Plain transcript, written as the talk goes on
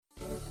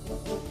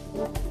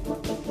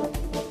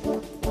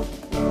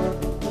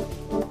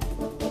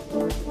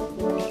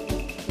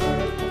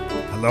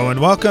Hello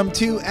and welcome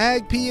to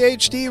Ag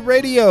PhD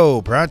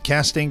Radio,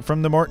 broadcasting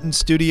from the Morton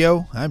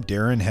Studio. I'm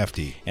Darren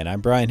Hefty. And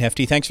I'm Brian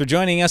Hefty. Thanks for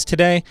joining us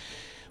today.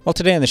 Well,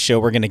 today on the show,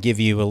 we're going to give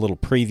you a little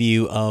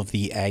preview of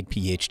the Ag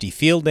PhD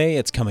Field Day.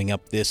 It's coming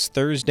up this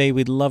Thursday.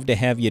 We'd love to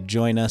have you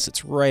join us.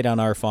 It's right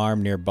on our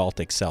farm near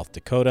Baltic, South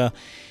Dakota.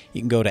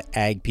 You can go to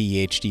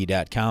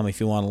agphd.com if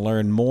you want to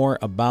learn more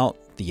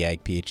about the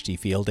Ag PhD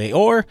Field Day,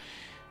 or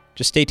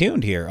just stay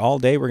tuned here. All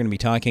day, we're going to be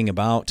talking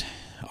about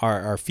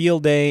our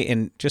field day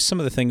and just some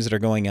of the things that are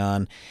going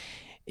on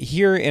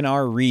here in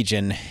our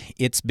region.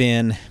 It's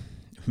been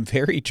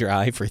very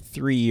dry for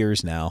 3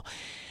 years now,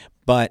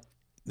 but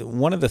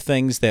one of the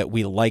things that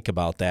we like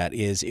about that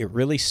is it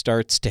really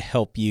starts to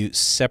help you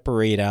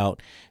separate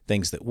out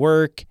things that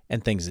work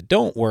and things that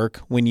don't work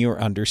when you're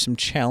under some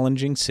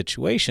challenging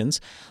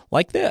situations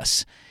like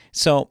this.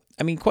 So,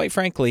 I mean, quite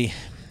frankly,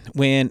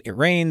 when it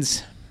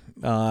rains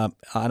on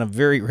a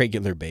very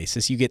regular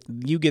basis, you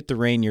get the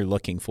rain you're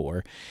looking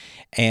for,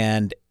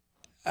 and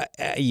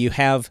you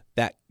have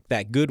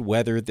that good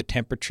weather, the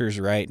temperature's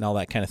right, and all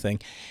that kind of thing.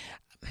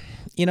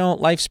 You know,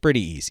 life's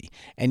pretty easy,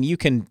 and you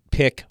can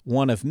pick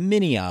one of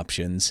many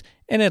options,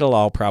 and it'll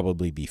all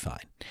probably be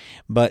fine.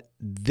 But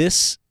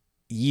this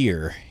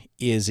year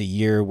is a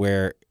year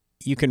where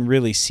you can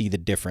really see the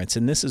difference,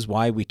 and this is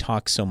why we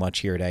talk so much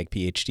here at Ag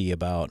PhD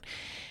about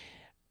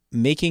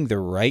making the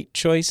right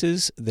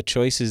choices, the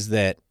choices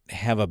that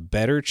have a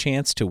better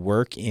chance to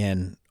work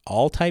in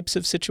all types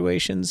of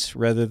situations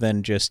rather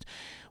than just,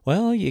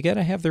 well, you got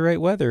to have the right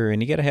weather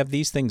and you got to have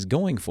these things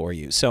going for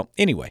you. So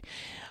anyway,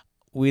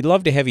 we'd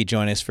love to have you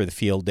join us for the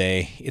field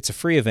day. It's a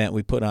free event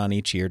we put on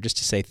each year just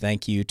to say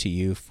thank you to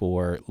you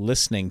for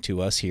listening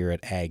to us here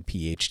at Ag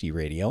PhD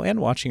Radio and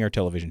watching our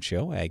television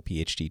show, Ag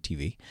PhD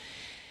TV.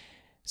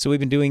 So we've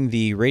been doing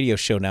the radio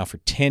show now for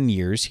 10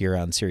 years here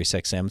on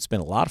SiriusXM. It's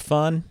been a lot of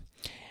fun.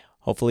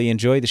 Hopefully you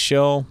enjoy the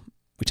show.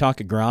 We talk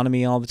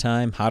agronomy all the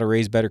time, how to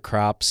raise better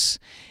crops.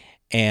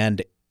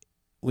 And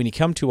when you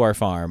come to our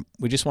farm,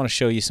 we just want to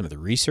show you some of the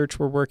research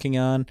we're working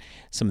on,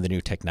 some of the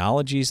new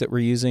technologies that we're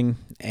using.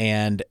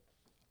 And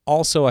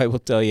also, I will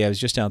tell you, I was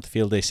just down at the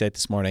field day site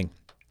this morning.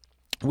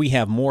 We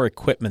have more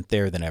equipment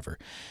there than ever.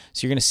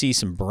 So you're going to see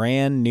some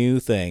brand new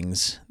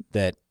things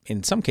that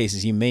in some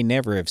cases you may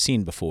never have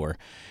seen before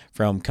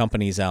from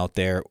companies out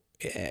there,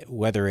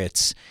 whether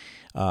it's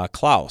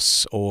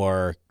Klaus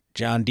or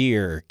John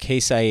Deere,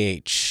 Case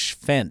IH,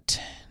 Fendt,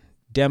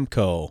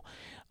 Demco,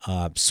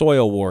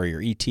 Soil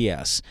Warrior,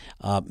 ETS.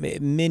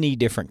 Many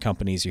different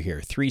companies are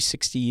here.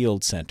 360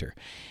 Yield Center.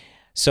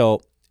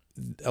 So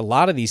a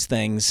lot of these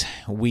things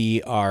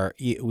we've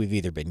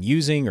either been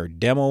using or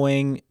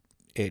demoing,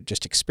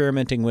 just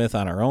experimenting with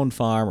on our own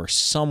farm or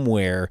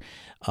somewhere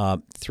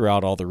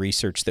throughout all the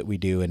research that we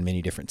do in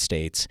many different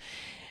states.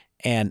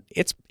 And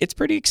it's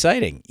pretty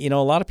exciting. You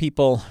know, a lot of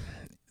people,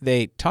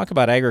 they talk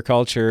about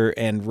agriculture,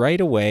 and right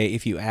away,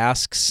 if you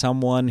ask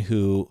someone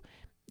who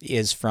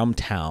is from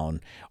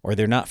town or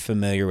they're not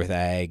familiar with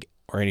ag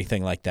or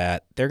anything like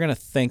that, they're going to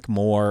think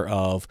more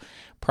of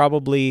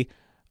probably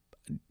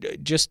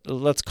just,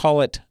 let's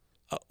call it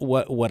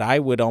what I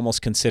would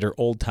almost consider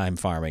old-time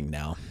farming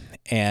now.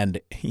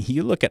 And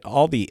you look at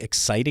all the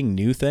exciting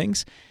new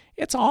things,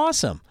 it's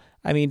awesome.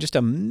 I mean, just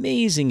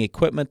amazing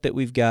equipment that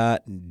we've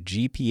got,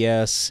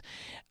 GPS,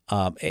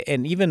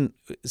 and even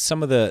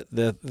some of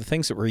the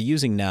things that we're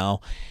using now,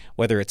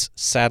 whether it's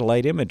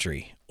satellite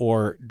imagery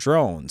or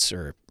drones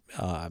or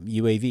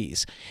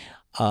UAVs.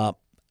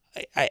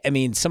 I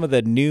mean, some of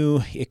the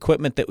new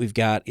equipment that we've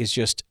got is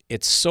just,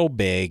 it's so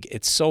big,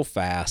 it's so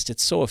fast,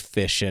 it's so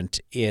efficient,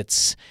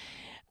 it's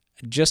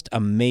just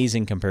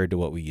amazing compared to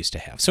what we used to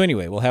have. So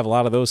anyway, we'll have a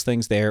lot of those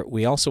things there.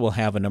 We also will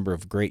have a number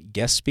of great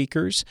guest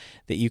speakers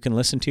that you can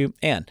listen to.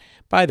 And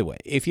by the way,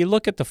 if you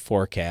look at the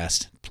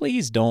forecast,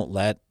 please don't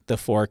let the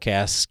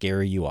forecast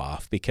scare you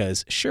off,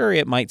 because sure,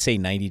 it might say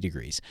 90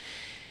 degrees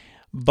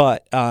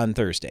but on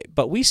Thursday,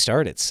 but we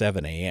start at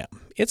 7 a.m.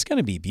 It's going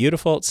to be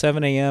beautiful at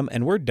 7 a.m.,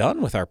 and we're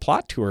done with our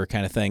plot tour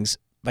kind of things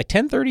by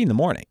 10:30 in the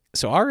morning.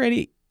 So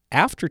already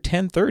after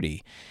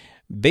 10:30,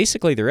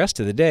 basically the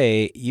rest of the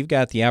day, you've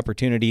got the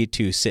opportunity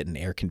to sit in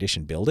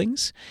air-conditioned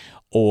buildings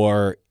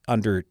or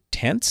under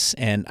tents.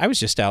 And I was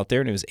just out there,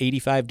 and it was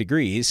 85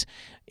 degrees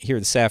here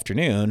this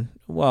afternoon.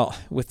 Well,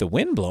 with the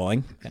wind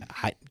blowing,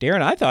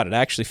 Darren, I thought it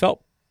actually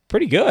felt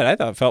pretty good. I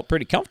thought it felt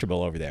pretty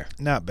comfortable over there.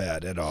 Not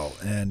bad at all.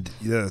 And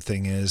the other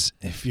thing is,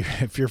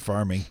 if you're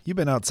farming, you've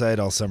been outside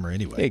all summer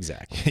anyway.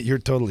 Exactly. You're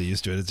totally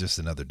used to it. It's just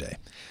another day.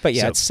 But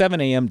yeah, it's 7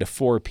 a.m. to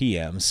 4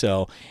 p.m.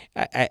 So,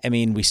 I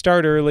mean, we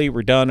start early,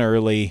 we're done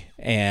early,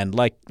 and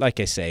like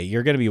I say,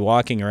 you're going to be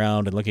walking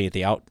around and looking at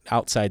the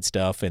outside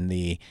stuff and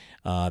the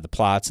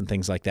plots and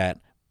things like that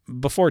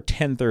before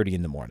 10:30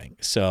 in the morning.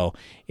 So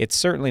it's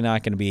certainly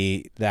not going to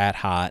be that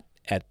hot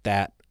at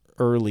that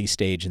early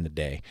stage in the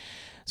day.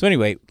 So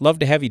anyway, love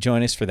to have you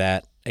join us for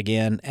that.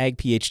 Again, Ag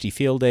PhD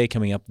Field Day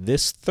coming up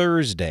this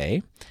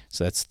Thursday.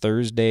 So that's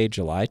Thursday,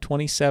 July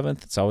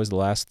 27th. It's always the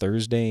last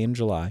Thursday in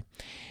July.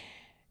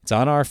 It's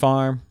on our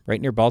farm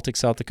right near Baltic,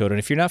 South Dakota. And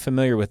if you're not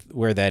familiar with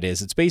where that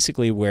is, it's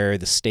basically where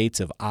the states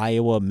of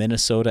Iowa,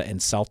 Minnesota,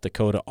 and South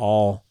Dakota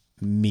all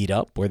meet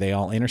up, where they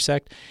all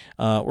intersect.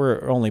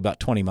 We're only about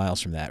 20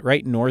 miles from that.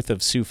 Right north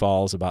of Sioux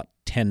Falls, about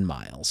 10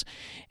 miles.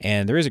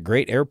 And there is a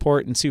great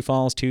airport in Sioux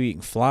Falls, too. You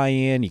can fly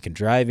in, you can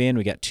drive in.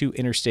 We got 2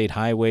 interstate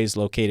highways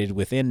located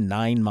within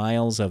 9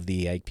 miles of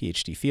the Ag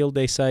PhD Field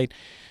Day site.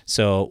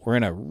 So we're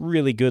in a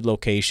really good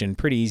location,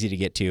 pretty easy to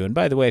get to. And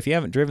by the way, if you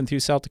haven't driven through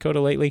South Dakota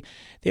lately,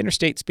 the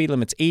interstate speed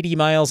limit's 80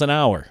 miles an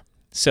hour.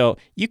 So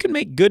you can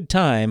make good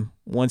time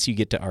once you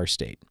get to our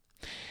state.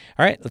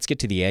 All right, let's get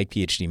to the Ag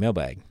PhD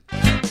mailbag.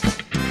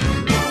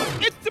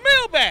 It's the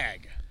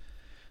mailbag.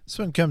 This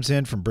one comes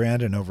in from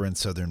Brandon over in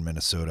southern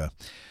Minnesota.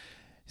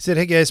 He said,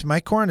 hey guys, my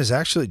corn is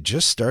actually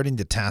just starting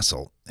to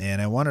tassel,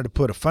 and I wanted to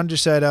put a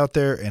fungicide out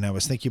there, and I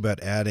was thinking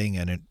about adding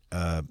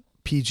a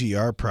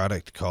PGR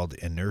product called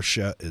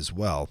Inertia as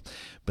well.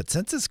 But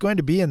since it's going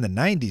to be in the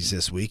 90s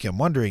this week, I'm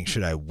wondering,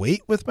 should I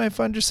wait with my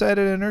fungicide at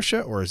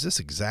Inertia, or is this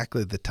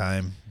exactly the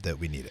time that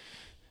we need it?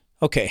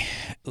 Okay,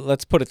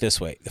 let's put it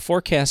this way. The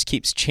forecast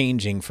keeps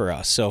changing for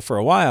us. So for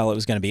a while, it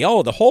was going to be,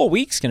 the whole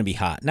week's going to be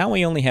hot. Now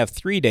we only have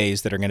 3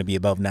 days that are going to be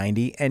above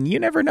 90, and you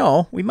never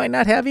know. We might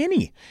not have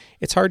any.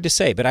 It's hard to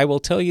say, but I will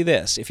tell you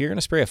this. If you're going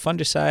to spray a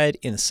fungicide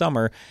in the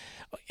summer,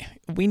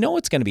 we know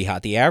it's going to be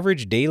hot. The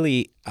average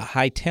daily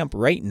high temp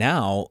right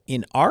now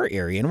in our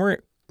area, and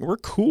we're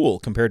cool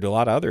compared to a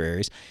lot of other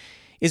areas,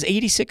 is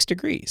 86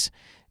 degrees.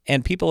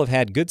 And people have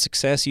had good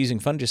success using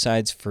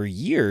fungicides for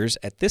years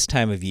at this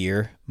time of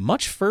year,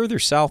 much further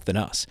south than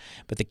us.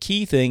 But the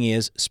key thing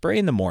is spray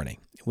in the morning.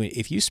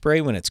 If you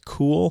spray when it's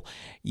cool,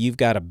 you've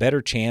got a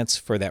better chance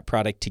for that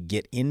product to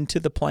get into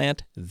the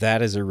plant.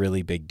 That is a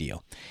really big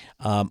deal.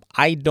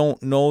 I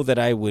don't know that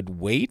I would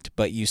wait,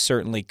 but you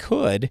certainly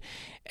could,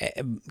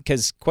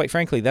 because quite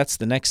frankly, that's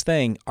the next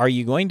thing. Are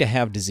you going to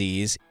have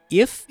disease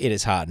if it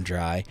is hot and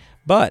dry?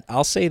 But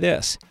I'll say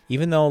this,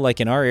 even though like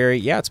in our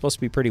area, it's supposed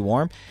to be pretty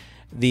warm,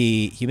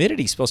 the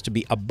humidity is supposed to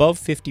be above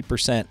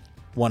 50%,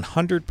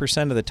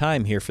 100% of the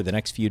time here for the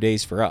next few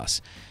days for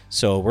us.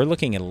 So we're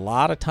looking at a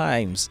lot of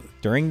times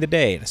during the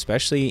day, and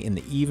especially in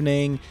the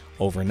evening,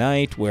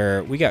 overnight,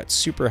 where we got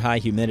super high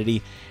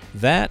humidity.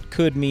 That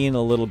could mean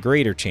a little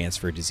greater chance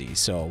for disease.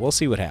 So we'll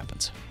see what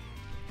happens.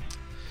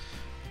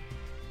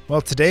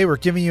 Well, today we're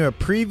giving you a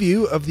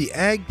preview of the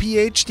Ag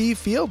PhD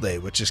Field Day,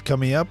 which is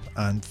coming up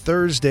on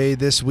Thursday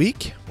this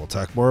week. We'll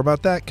talk more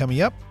about that coming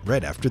up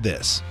right after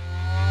this.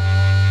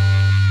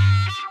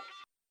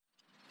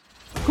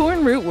 Corn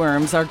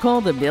rootworms are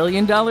called the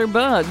billion-dollar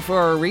bug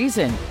for a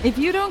reason. If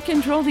you don't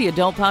control the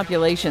adult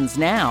populations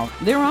now,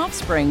 their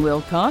offspring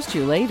will cost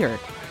you later.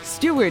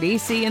 Stewart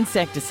EC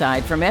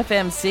insecticide from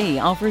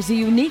FMC offers a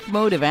unique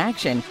mode of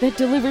action that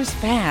delivers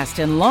fast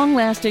and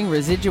long-lasting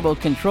residual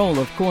control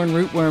of corn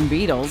rootworm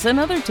beetles and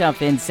other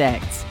tough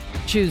insects.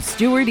 Choose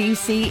Stewart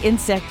EC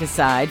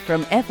insecticide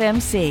from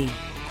FMC.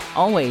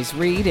 Always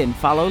read and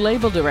follow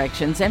label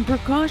directions and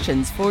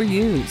precautions for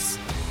use.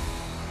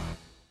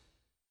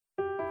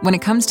 When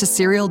it comes to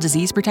cereal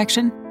disease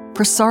protection,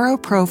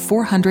 Prosaro Pro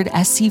 400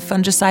 SC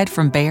fungicide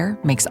from Bayer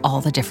makes all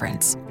the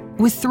difference.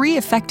 With 3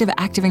 effective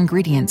active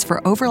ingredients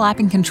for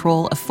overlapping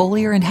control of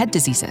foliar and head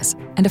diseases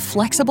and a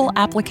flexible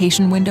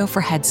application window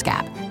for head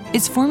scab,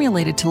 it's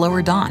formulated to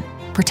lower DON,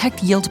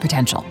 protect yield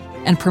potential,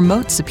 and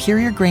promote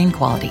superior grain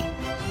quality.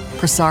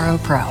 Prosaro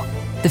Pro,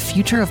 the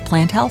future of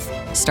plant health,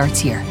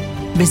 starts here.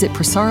 Visit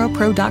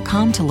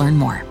prosaropro.com to learn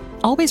more.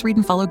 Always read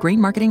and follow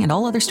grain marketing and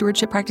all other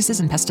stewardship practices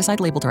and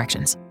pesticide label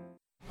directions.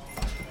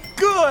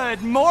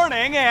 Good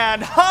morning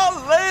and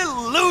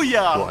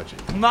hallelujah! Watch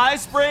it. My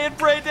spray and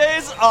pray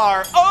days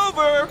are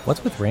over!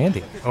 What's with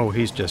Randy? Oh,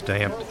 he's just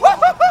amped.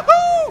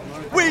 Woo-hoo-hoo-hoo!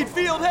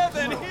 Wheatfield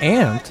heaven!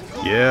 Amped?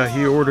 Yeah,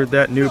 he ordered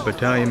that new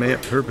Battalion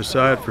Amp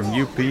herbicide from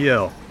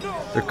UPL.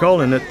 They're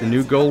calling it the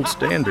new gold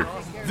standard.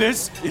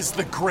 This is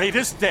the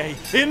greatest day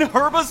in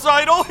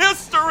herbicidal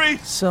history!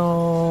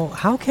 So,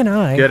 how can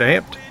I... Get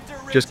amped?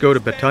 Just go to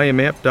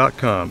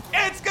battalionamp.com.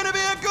 It's gonna be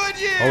a good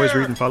year! Always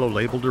read and follow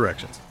label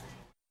directions.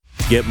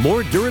 Get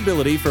more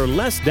durability for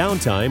less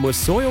downtime with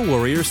Soil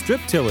Warrior Strip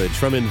Tillage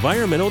from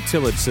Environmental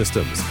Tillage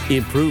Systems.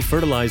 Improve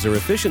fertilizer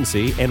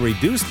efficiency and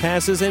reduce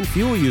passes and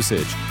fuel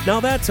usage.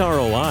 Now that's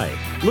ROI.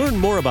 Learn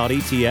more about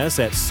ETS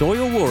at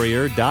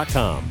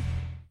soilwarrior.com.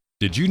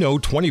 Did you know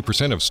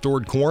 20% of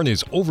stored corn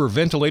is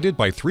overventilated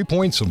by 3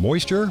 points of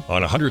moisture?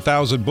 On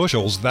 100,000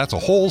 bushels, that's a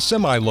whole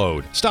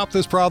semi-load. Stop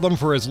this problem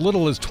for as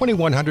little as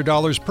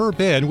 $2,100 per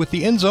bin with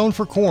the End Zone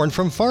for Corn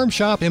from Farm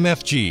Shop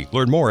MFG.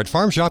 Learn more at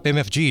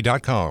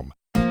farmshopmfg.com.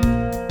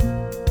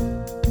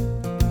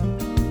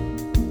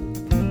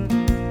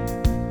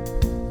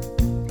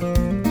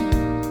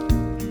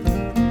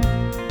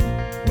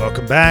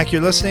 Welcome back.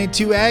 You're listening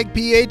to Ag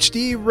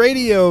PhD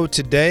Radio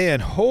today,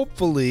 and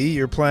hopefully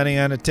you're planning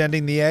on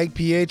attending the Ag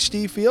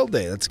PhD Field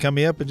Day. That's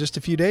coming up in just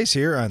a few days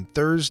here on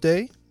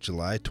Thursday,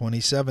 July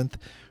 27th,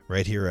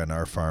 right here on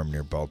our farm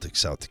near Baltic,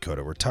 South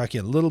Dakota. We're talking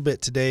a little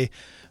bit today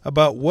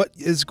about what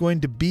is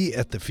going to be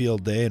at the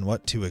field day and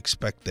what to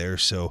expect there.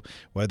 So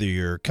whether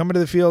you're coming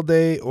to the field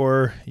day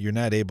or you're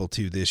not able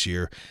to this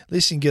year, at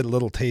least you can get a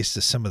little taste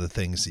of some of the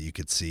things that you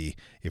could see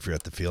if you're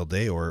at the field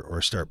day,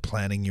 or start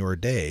planning your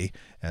day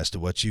as to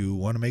what you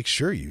want to make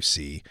sure you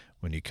see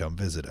when you come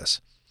visit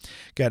us.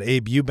 Got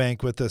Abe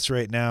Eubank with us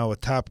right now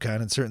with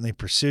TopCon, and certainly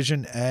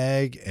precision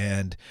ag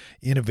and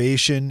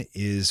innovation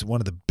is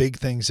one of the big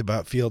things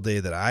about field day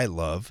that I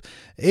love.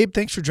 Abe,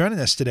 thanks for joining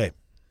us today.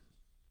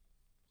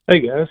 Hey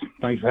guys,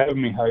 thanks for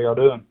having me. How y'all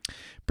doing?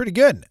 Pretty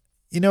good.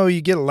 You know, you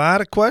get a lot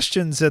of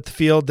questions at the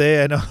field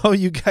day. I know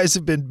you guys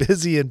have been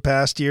busy in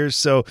past years.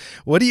 So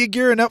what are you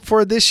gearing up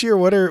for this year?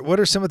 What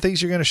are some of the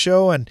things you're going to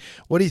show, and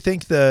what do you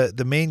think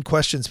the main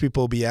questions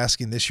people will be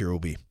asking this year will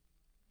be?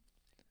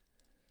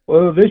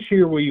 Well, this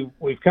year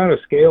we've kind of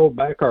scaled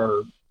back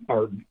our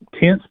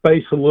tent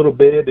space a little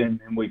bit, and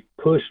we've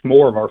pushed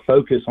more of our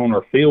focus on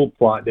our field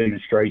plot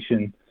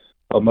demonstration.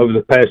 Over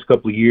the past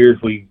couple of years,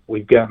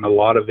 we've gotten a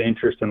lot of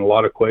interest and a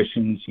lot of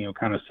questions, you know,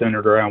 kind of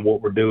centered around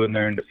what we're doing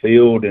there in the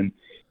field and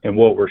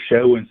what we're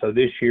showing. So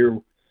this year,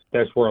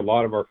 that's where a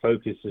lot of our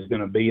focus is going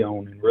to be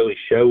on, and really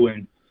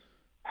showing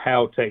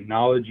how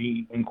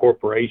technology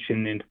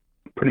incorporation in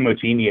pretty much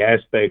any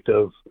aspect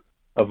of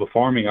a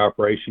farming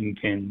operation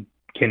can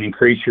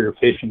increase your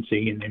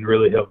efficiency and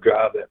really help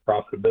drive that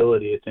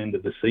profitability at the end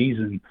of the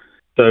season.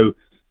 So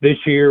this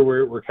year,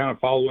 we're kind of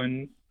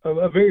following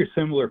a very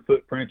similar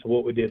footprint to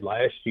what we did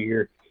last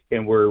year,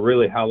 and we're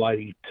really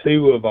highlighting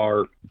two of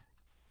our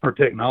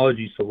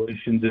technology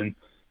solutions, and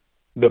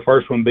the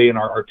first one being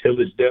our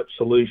tillage depth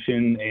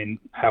solution and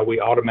how we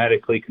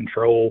automatically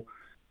control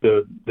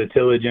the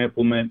tillage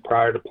implement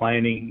prior to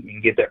planting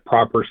and get that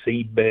proper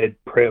seed bed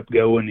prep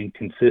going and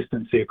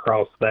consistency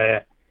across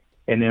that.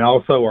 And then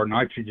also our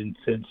nitrogen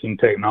sensing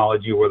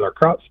technology with our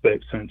crop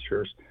spec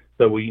sensors.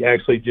 So we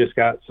actually just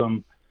got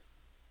some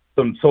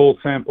soil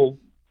sample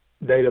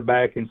data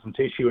back and some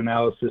tissue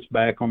analysis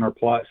back on our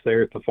plots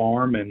there at the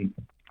farm, and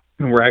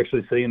we're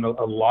actually seeing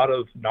a lot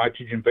of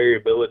nitrogen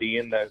variability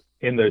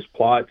in those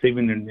plots,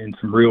 even in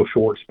some real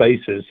short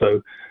spaces.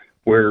 So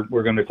we're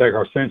going to take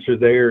our sensor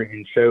there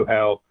and show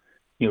how,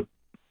 you know,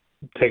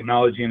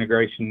 technology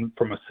integration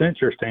from a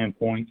sensor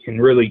standpoint can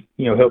really,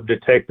 you know, help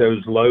detect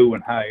those low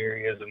and high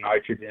areas of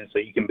nitrogen so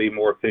you can be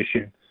more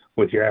efficient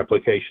with your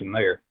application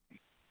there.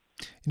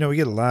 You know, we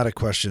get a lot of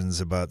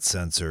questions about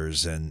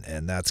sensors,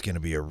 and that's going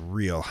to be a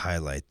real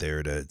highlight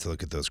there to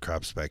look at those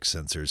crop spec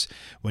sensors.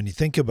 When you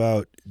think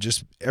about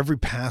just every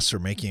pass we're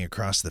making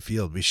across the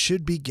field, we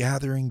should be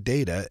gathering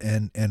data,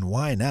 and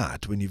why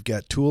not? When you've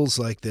got tools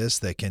like this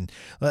that can,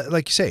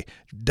 like you say,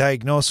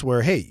 diagnose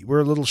where, hey,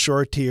 we're a little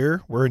short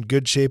here, we're in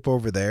good shape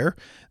over there,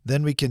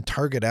 then we can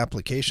target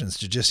applications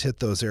to just hit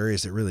those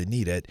areas that really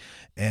need it.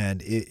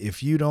 And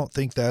if you don't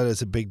think that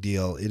is a big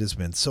deal, it has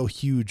been so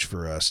huge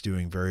for us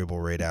doing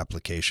variable rate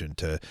application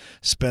to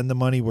spend the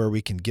money where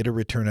we can get a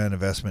return on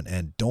investment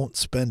and don't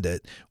spend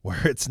it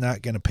where it's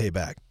not going to pay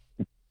back.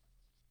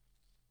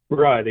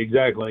 Right,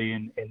 exactly.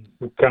 And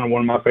kind of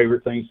one of my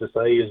favorite things to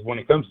say is when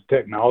it comes to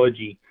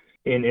technology,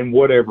 in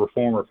whatever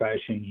form or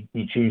fashion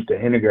you choose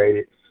to integrate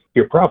it,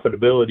 your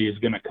profitability is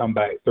going to come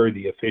back through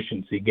the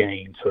efficiency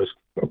gain. So it's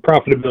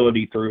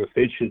profitability through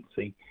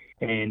efficiency.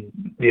 And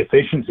the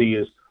efficiency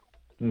is,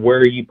 where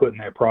are you putting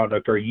that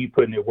product? Are you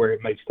putting it where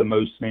it makes the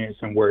most sense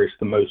and where it's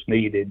the most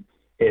needed?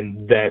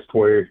 And that's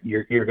where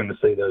you're going to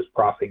see those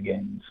profit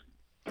gains.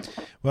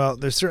 Well,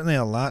 there's certainly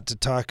a lot to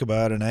talk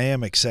about, and I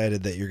am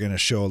excited that you're going to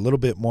show a little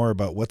bit more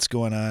about what's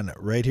going on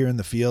right here in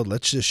the field.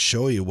 Let's just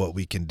show you what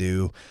we can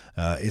do.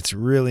 It's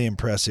really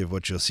impressive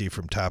what you'll see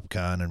from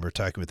TopCon, and we're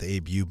talking with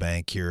Abe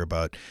Eubank here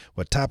about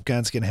what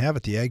TopCon's going to have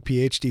at the Ag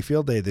PhD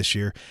Field Day this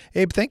year.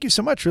 Abe, thank you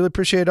so much. Really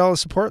appreciate all the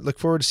support. Look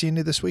forward to seeing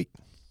you this week.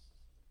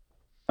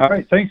 All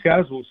right. Thanks,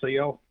 guys. We'll see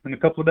y'all in a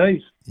couple of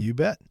days. You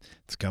bet.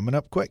 It's coming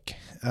up quick.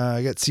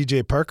 I got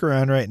CJ Parker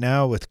on right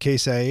now with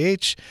Case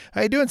IH.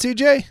 How you doing,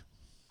 CJ?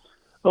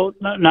 Oh,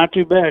 not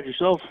too bad.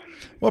 Yourself?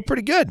 Well,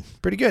 pretty good.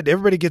 Pretty good.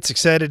 Everybody gets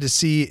excited to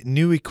see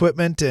new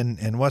equipment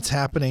and what's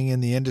happening in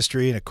the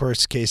industry. And, of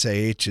course, Case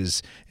IH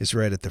is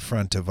right at the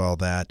front of all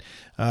that.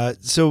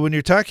 So when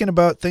you're talking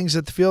about things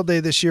at the field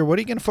day this year, what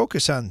are you going to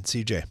focus on,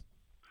 CJ?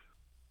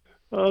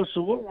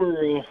 So what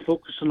we're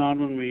focusing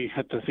on when we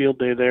at the field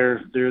day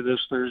there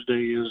this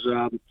Thursday is,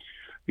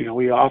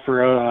 we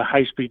offer a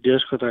high-speed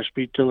disc with our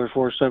Speed Tiller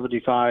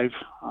 475,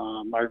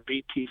 our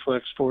VT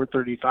Flex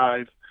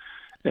 435,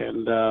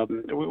 and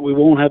we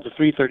won't have the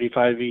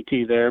 335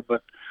 VT there,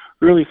 but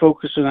really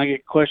focusing. I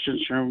get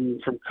questions from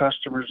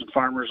customers and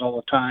farmers all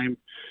the time.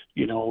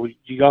 You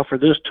offer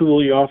this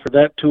tool, you offer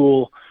that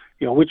tool.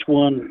 Which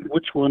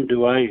one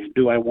do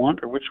I want,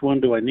 or which one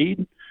do I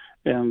need?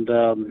 And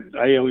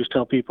I always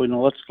tell people,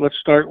 let's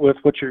start with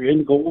what your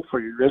end goal for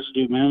your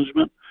residue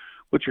management,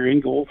 what your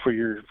end goal for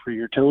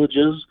your tillage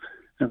is,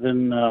 and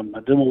then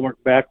we'll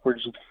work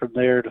backwards from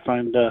there to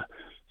find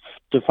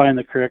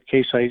the correct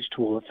Case IH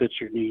tool that fits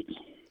your needs.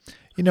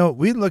 You know,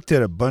 we looked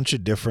at a bunch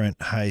of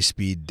different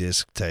high-speed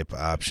disc type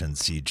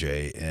options,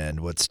 CJ, and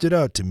what stood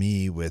out to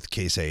me with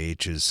Case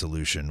IH's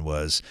solution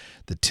was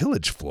the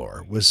tillage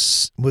floor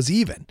was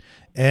even.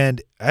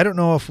 And I don't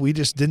know if we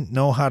just didn't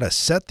know how to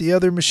set the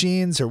other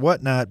machines or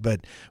whatnot,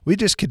 but we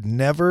just could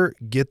never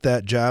get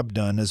that job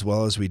done as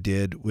well as we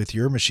did with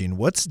your machine.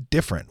 What's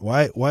different?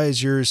 Why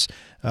is yours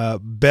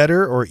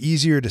better or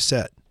easier to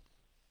set?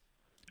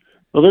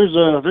 Well,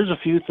 there's a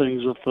few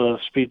things with the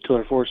Speed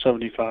Tiller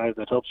 475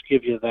 that helps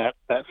give you that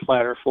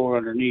flatter floor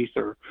underneath,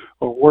 or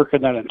work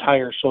in that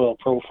entire soil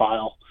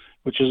profile,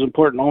 which is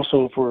important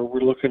also if we're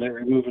looking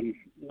at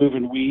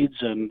moving weeds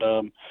and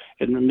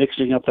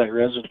mixing up that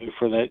residue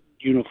for that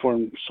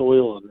uniform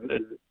soil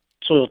and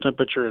soil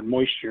temperature and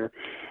moisture.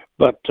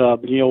 But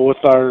with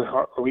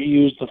we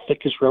use the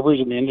thickest rubbers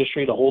in the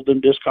industry to hold them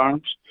disc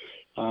arms.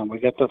 We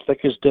got the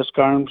thickest disc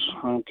arms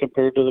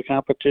compared to the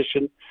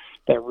competition.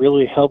 That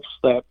really helps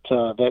that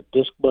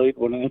disc blade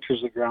when it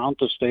enters the ground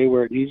to stay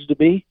where it needs to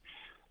be.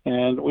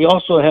 And we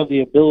also have the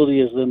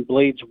ability, as them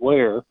blades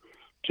wear,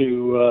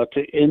 to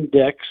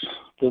index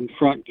them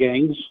front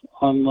gangs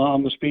on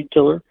the Speed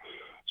Tiller.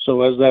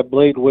 So as that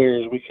blade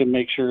wears, we can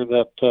make sure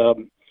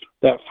that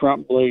that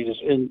front blade is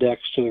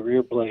indexed to the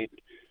rear blade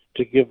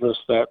to give us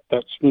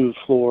that smooth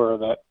floor,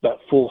 that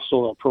full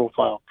soil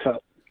profile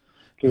cut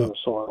through the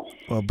soil.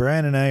 Well,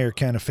 Brian and I are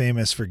kind of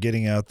famous for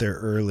getting out there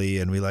early,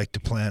 and we like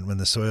to plant when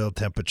the soil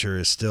temperature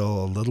is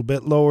still a little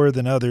bit lower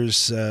than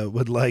others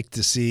would like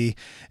to see.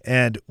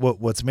 And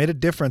what's made a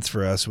difference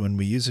for us when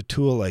we use a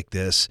tool like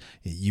this,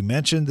 you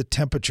mentioned the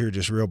temperature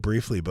just real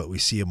briefly, but we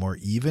see a more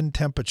even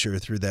temperature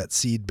through that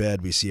seed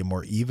bed. We see a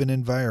more even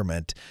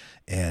environment.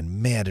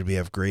 And man, did we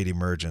have great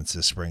emergence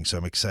this spring, so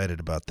I'm excited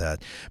about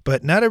that.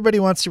 But not everybody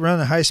wants to run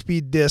a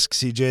high-speed disc,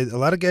 CJ. A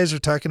lot of guys are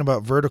talking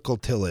about vertical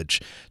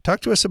tillage. Talk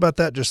to us about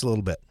that just a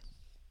little bit.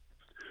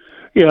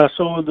 Yeah,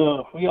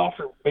 so we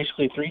offer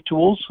basically three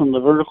tools from the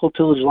vertical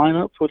tillage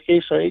lineup with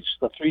Case IH: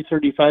 the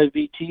 335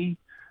 VT,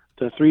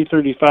 the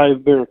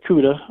 335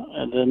 Barracuda,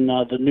 and then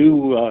the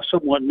new,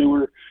 somewhat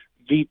newer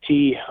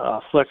VT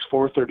Flex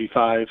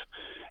 435.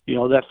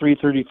 That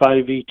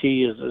 335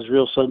 VT is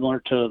real similar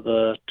to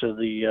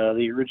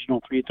the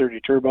original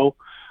 330 Turbo.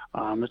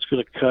 It's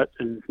going to cut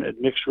and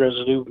mix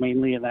residue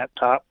mainly in that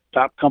top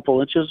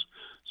couple inches,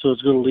 so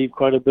it's going to leave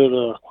quite a bit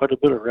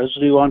of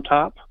residue on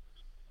top.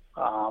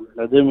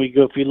 And then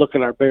if you look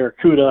at our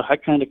Barracuda, I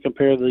kind of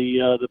compare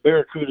the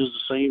Barracuda is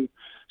the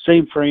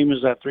same frame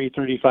as that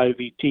 335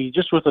 VT,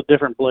 just with a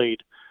different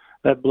blade.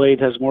 That blade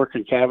has more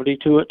concavity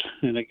to it,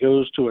 and it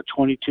goes to a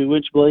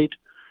 22-inch blade,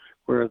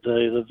 where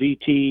the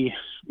VT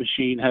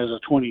machine has a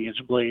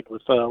 20-inch blade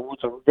with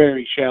a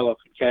very shallow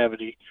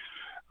concavity.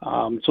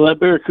 So that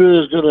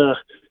Barracuda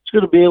is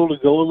gonna be able to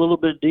go a little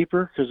bit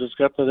deeper because it's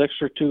got that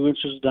extra 2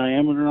 inches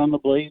diameter on the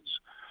blades.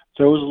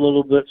 Throws a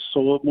little bit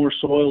more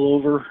soil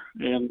over,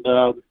 and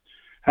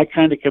I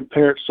kind of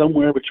compare it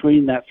somewhere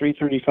between that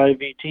 335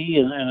 VT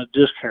and a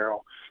disc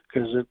harrow,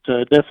 because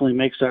it definitely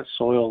makes that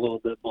soil a little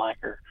bit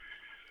blacker.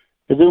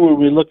 And then when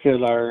we look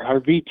at our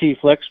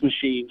VT Flex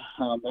machine,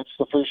 that's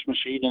the first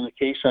machine in the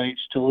Case IH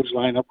tillage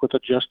lineup with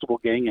adjustable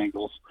gang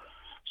angles.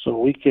 So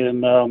we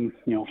can,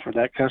 for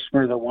that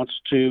customer that wants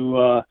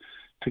to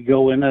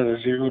go in at a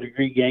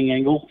 0-degree gang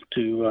angle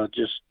to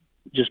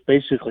just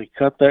basically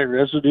cut that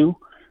residue,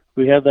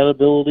 we have that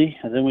ability.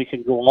 And then we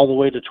can go all the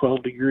way to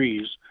 12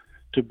 degrees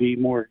to be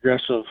more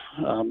aggressive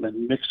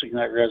in mixing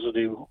that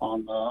residue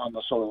on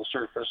the soil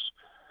surface.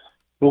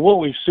 But what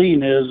we've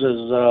seen is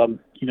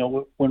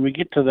when we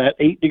get to that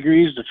 8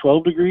 degrees to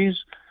 12 degrees,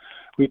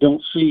 we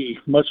don't see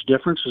much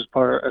difference as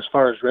far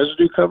as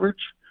residue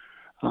coverage.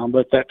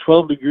 But that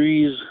 12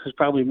 degrees is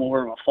probably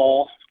more of a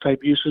fall type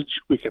usage.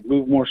 We can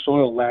move more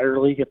soil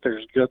laterally if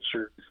there's guts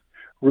or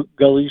root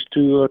gullies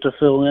to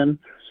fill in.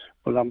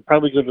 But I'm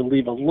probably going to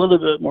leave a little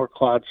bit more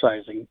clod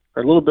sizing,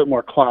 or a little bit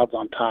more clods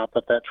on top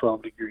at that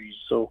 12 degrees.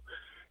 So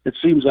it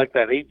seems like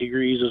that 8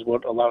 degrees is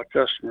what a lot of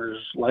customers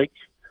like.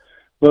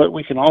 But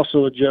we can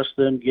also adjust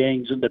them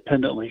gangs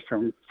independently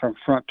from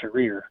front to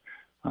rear.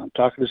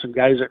 Talking to some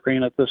guys that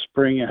ran it this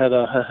spring ahead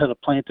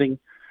of planting,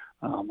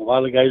 a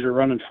lot of guys are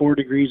running 4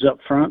 degrees up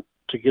front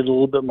to get a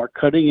little bit more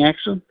cutting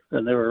action,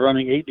 and they were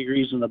running 8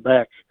 degrees in the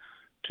back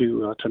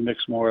to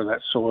mix more of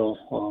that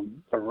soil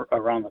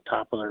around the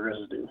top of their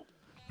residue.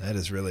 That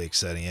is really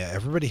exciting. Yeah,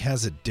 everybody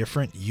has a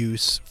different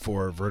use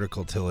for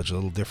vertical tillage, a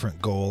little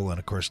different goal, and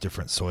of course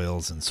different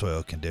soils and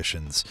soil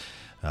conditions.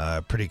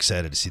 Pretty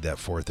excited to see that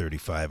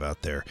 435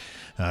 out there.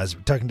 I was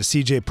talking to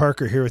CJ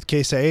Parker here with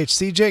Case IH.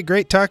 CJ,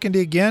 great talking to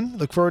you again.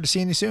 Look forward to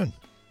seeing you soon.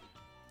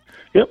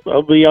 Yep,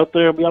 I'll be out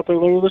there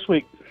later this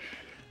week.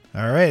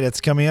 All right, it's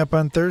coming up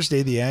on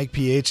Thursday, the Ag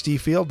PhD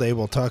Field Day.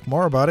 We'll talk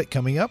more about it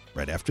coming up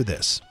right after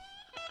this.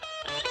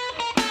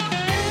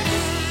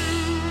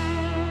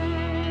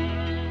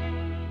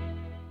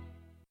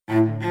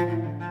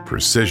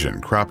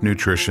 Precision crop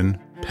nutrition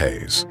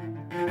pays.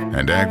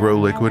 And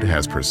AgroLiquid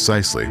has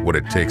precisely what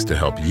it takes to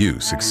help you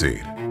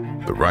succeed.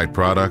 The right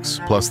products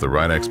plus the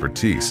right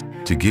expertise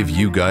to give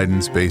you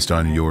guidance based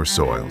on your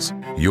soils,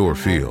 your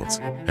fields,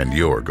 and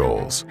your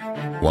goals.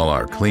 While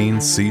our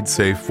clean,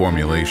 seed-safe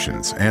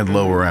formulations and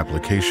lower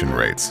application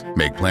rates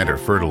make planter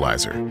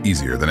fertilizer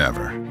easier than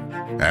ever.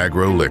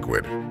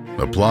 AgroLiquid.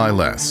 Apply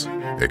less.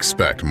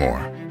 Expect more.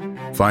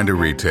 Find a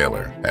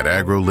retailer at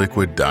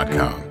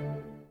agroliquid.com.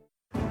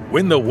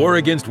 Win the war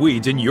against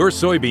weeds in your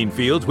soybean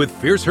fields with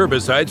fierce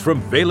herbicides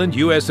from Valent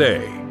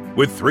USA.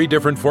 With 3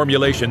 different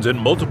formulations and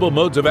multiple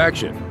modes of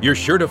action, you're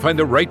sure to find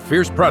the right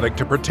fierce product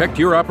to protect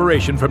your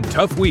operation from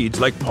tough weeds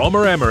like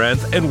Palmer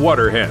amaranth and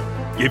water hemp.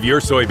 Give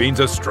your soybeans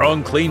a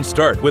strong, clean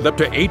start with up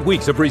to 8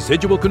 weeks of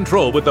residual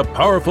control with the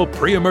powerful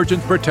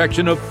pre-emergence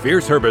protection of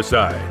Fierce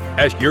herbicide.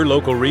 Ask your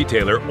local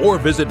retailer or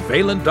visit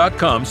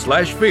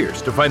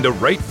valent.com/fierce to find the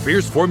right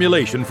Fierce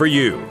formulation for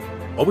you.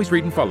 Always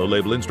read and follow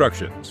label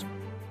instructions.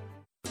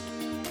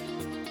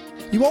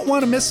 You won't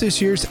want to miss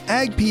this year's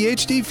Ag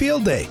PhD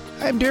Field Day.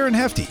 I'm Darren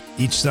Hefty.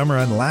 Each summer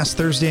on the last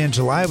Thursday in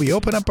July, we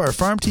open up our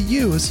farm to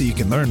you so you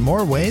can learn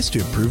more ways to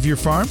improve your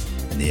farm,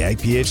 and the Ag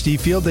PhD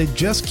Field Day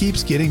just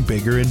keeps getting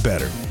bigger and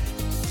better.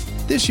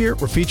 This year,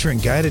 we're featuring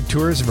guided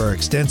tours of our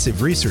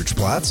extensive research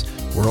plots,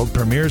 world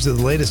premieres of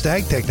the latest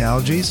ag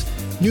technologies,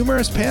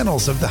 numerous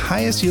panels of the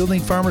highest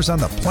yielding farmers on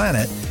the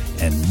planet,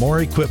 and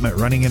more equipment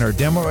running in our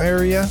demo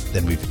area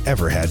than we've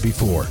ever had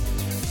before.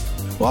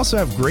 We'll also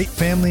have great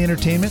family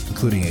entertainment,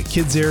 including a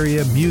kids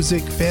area,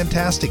 music,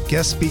 fantastic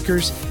guest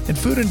speakers, and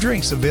food and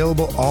drinks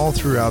available all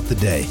throughout the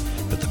day.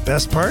 But the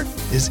best part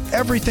is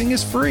everything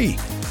is free.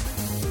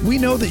 We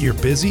know that you're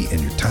busy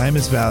and your time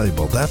is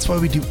valuable. That's why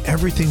we do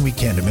everything we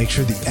can to make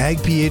sure the Ag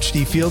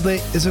PhD Field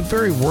Day is a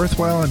very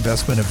worthwhile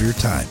investment of your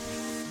time.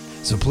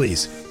 So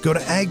please, go to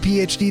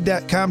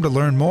agphd.com to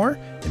learn more,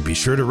 and be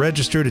sure to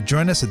register to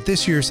join us at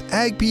this year's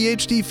Ag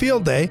PhD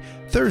Field Day,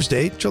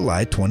 Thursday,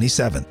 July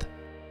 27th.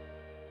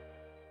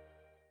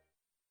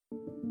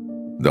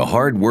 The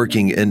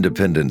hard-working,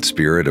 independent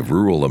spirit of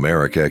rural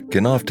America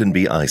can often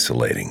be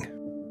isolating.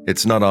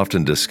 It's not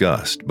often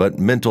discussed, but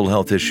mental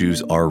health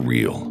issues are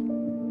real.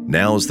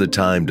 Now's the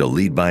time to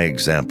lead by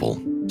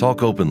example,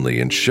 talk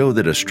openly, and show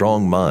that a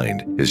strong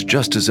mind is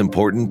just as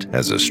important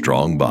as a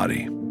strong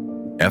body.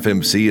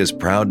 FMC is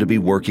proud to be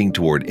working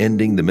toward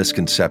ending the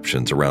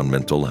misconceptions around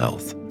mental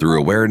health through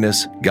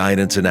awareness,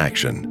 guidance, and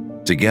action.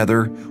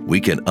 Together,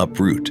 we can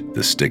uproot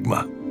the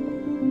stigma.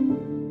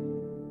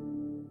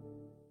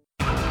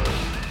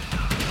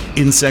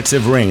 Insects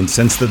have reigned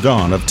since the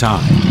dawn of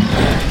time,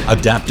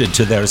 adapted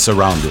to their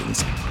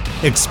surroundings,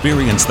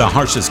 experienced the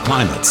harshest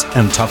climates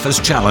and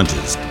toughest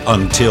challenges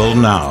until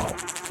now.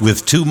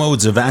 With 2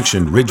 modes of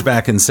action,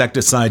 Ridgeback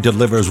insecticide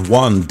delivers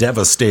one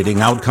devastating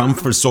outcome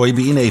for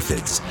soybean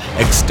aphids: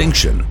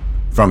 extinction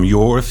from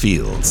your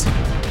fields.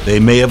 They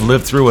may have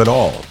lived through it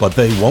all, but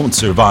they won't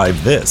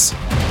survive this.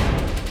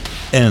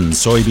 End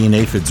soybean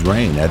aphids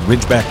reign at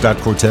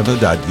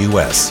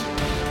ridgeback.corteva.us.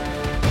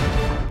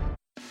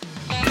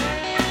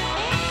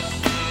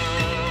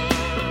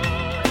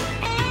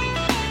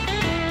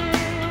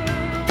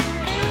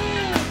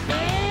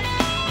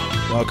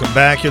 Welcome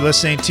back. You're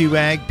listening to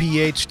Ag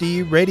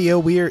PhD Radio.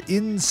 We are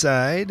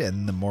inside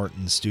in the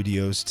Morton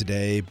studios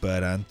today,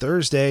 but on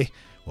Thursday,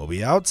 we'll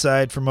be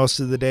outside for most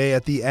of the day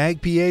at the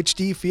Ag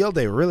PhD Field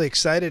Day. We're really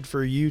excited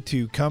for you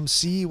to come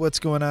see what's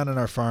going on in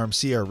our farm,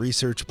 see our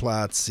research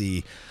plots,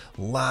 see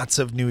lots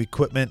of new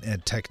equipment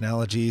and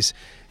technologies,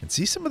 and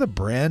see some of the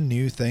brand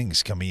new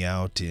things coming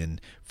out in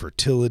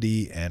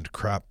fertility and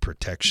crop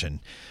protection.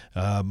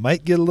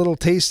 Might get a little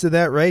taste of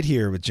that right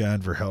here with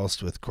John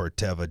Verhelst with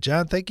Corteva.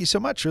 John, thank you so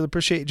much. Really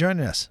appreciate you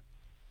joining us.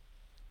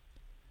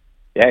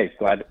 Yeah,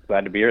 glad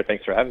to be here.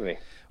 Thanks for having me.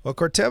 Well,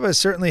 Corteva has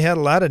certainly had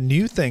a lot of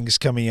new things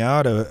coming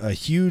out, a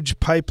huge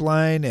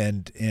pipeline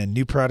and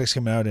new products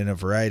coming out in a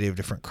variety of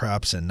different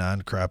crops and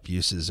non-crop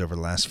uses over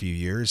the last few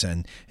years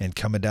and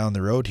coming down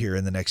the road here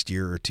in the next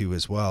year or two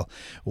as well.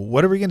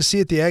 What are we going to see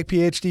at the Ag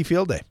PhD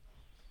Field Day?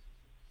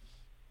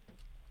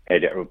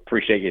 Hey, I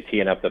appreciate you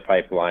teeing up the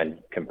pipeline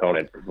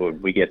component. When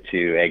we get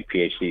to Ag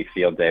PhD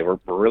Field Day, we're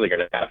really going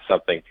to have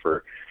something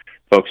for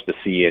folks to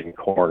see in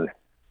corn,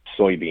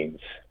 soybeans,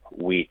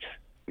 wheat.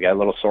 We got a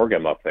little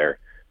sorghum up there.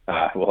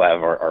 We'll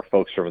have our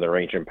folks from the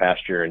range and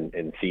pasture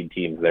and seed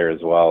teams there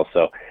as well.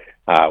 So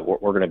we're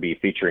going to be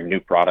featuring new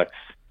products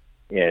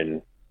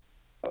in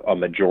a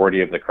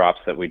majority of the crops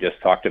that we just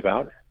talked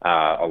about,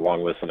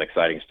 along with some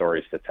exciting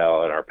stories to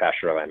tell in our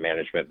pasture land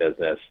management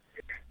business,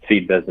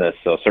 seed business.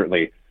 So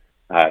certainly,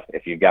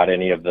 if you've got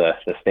any of the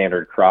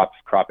standard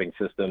cropping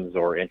systems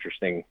or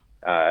interesting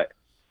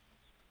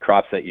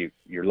crops that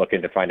you're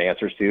looking to find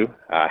answers to,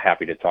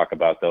 happy to talk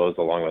about those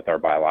along with our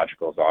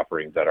biologicals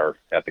offerings that are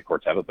at the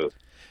Corteva booth.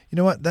 You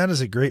know what? That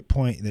is a great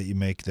point that you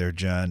make there,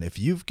 John. If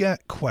you've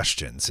got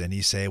questions and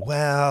you say,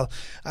 well,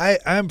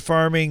 I'm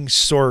farming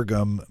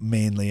sorghum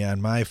mainly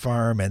on my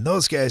farm, and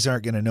those guys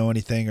aren't going to know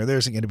anything, or there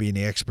isn't going to be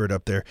any expert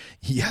up there.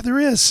 Yeah, there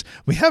is.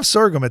 We have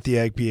sorghum at the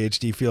Ag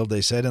PhD Field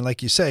Day said, and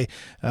like you say,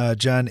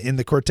 John, in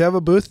the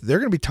Corteva booth, they're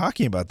going to be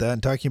talking about that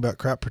and talking about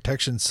crop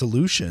protection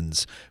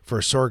solutions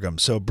for sorghum.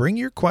 So bring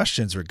your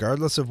questions,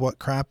 regardless of what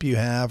crop you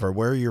have or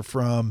where you're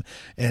from,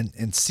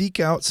 and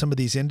seek out some of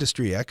these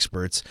industry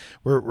experts.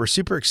 We're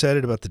super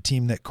excited about the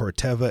team that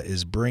Corteva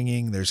is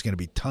bringing. There's going to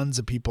be tons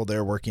of people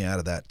there working out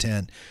of that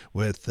tent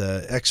with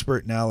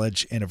expert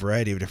knowledge in a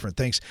variety of different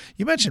things.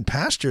 You mentioned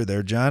pasture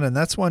there, John, and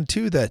that's one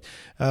too that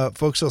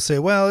folks will say,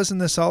 well, isn't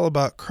this all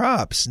about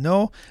crops?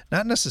 No,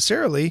 not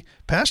necessarily.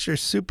 Pasture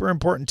is super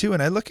important too.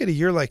 And I look at a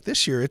year like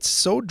this year, it's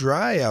so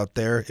dry out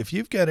there. If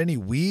you've got any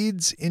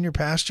weeds in your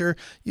pasture,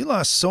 you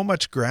lost so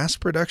much grass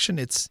production.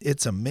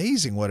 It's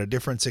amazing what a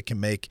difference it can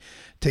make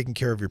taking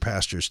care of your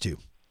pastures too.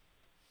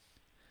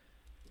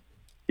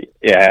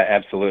 Yeah,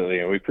 absolutely.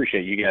 And we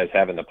appreciate you guys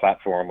having the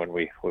platform when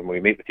we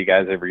meet with you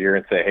guys every year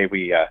and say, hey,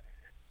 we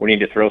need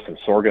to throw some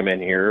sorghum in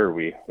here, or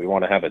we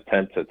want to have a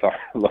tent to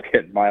look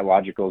at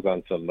biologicals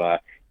on some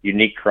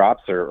unique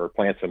crops or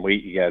plant some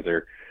wheat. You guys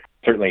are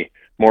certainly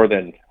more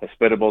than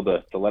hospitable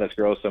to let us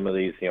grow some of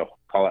these,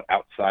 call it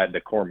outside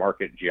the core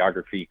market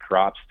geography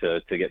crops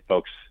to get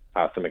folks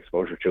some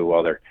exposure to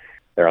while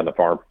they're on the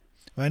farm.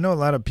 I know a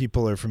lot of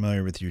people are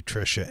familiar with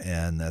Utrisha,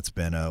 and that's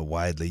been a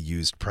widely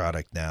used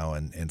product now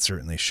and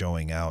certainly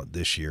showing out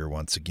this year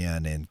once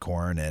again in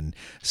corn and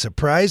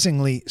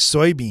surprisingly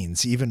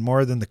soybeans, even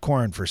more than the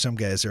corn. For some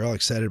guys, they're all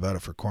excited about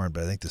it for corn,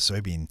 but I think the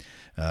soybean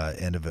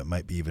end of it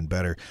might be even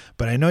better.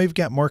 But I know you've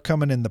got more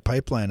coming in the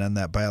pipeline on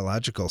that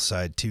biological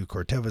side too.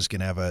 Corteva's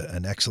going to have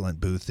an excellent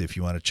booth if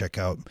you want to check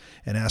out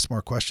and ask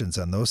more questions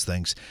on those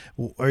things.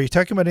 Are you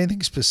talking about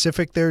anything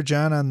specific there,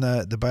 John, on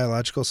the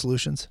biological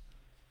solutions?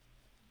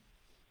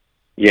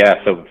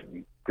 Yeah, so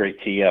great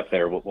tee up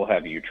there. We'll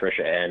have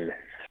Utrisha N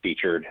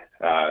featured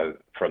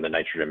from the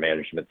nitrogen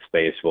management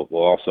space. We'll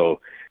also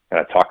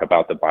kind of talk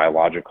about the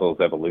biologicals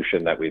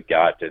evolution that we've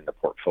got in the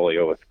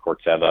portfolio with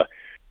Corteva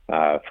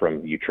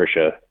from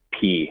Utrisha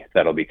P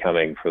that'll be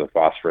coming for the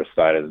phosphorus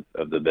side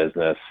of the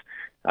business.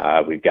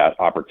 We've got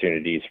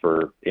opportunities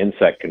for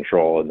insect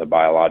control in the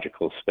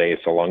biological space,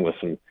 along with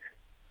some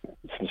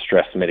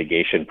stress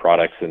mitigation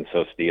products and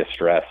Sostia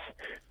stress.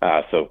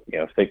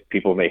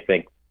 People may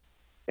think,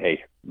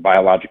 hey,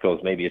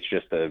 biologicals, maybe it's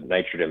just a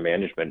nitrogen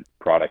management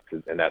product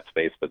in that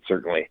space, but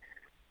certainly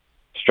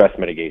stress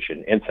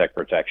mitigation, insect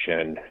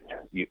protection,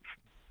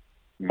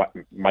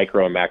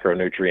 micro and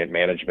macronutrient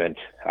management,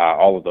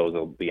 all of those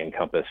will be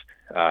encompassed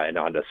and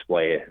on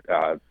display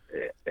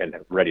and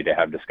ready to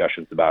have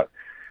discussions about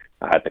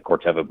at the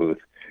Corteva booth.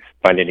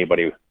 Find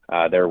anybody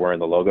there wearing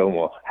the logo, and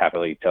we'll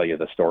happily tell you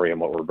the story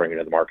and what we're bringing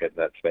to the market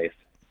in that space.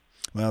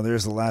 Well,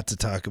 there's a lot to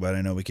talk about.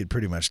 I know we could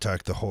pretty much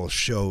talk the whole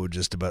show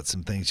just about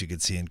some things you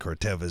could see in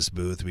Corteva's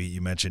booth.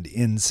 You mentioned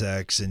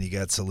insects, and you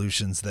got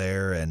solutions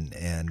there,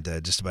 and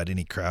just about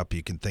any crop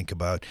you can think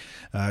about.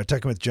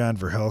 Talking with John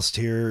Verhelst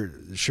here.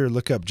 Sure,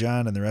 look up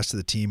John and the rest of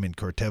the team in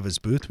Corteva's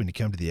booth when you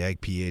come to the Ag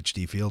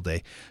PhD Field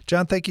Day.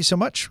 John, thank you so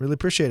much. Really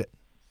appreciate it.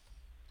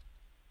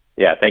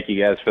 Yeah, thank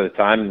you guys for the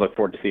time. Look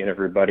forward to seeing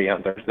everybody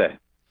on Thursday.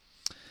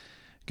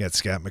 Got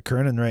Scott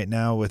McKernan right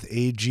now with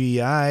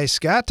AGI.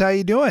 Scott, how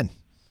you doing?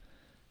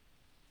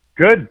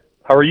 Good.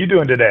 How are you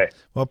doing today?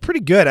 Well, pretty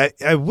good.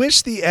 I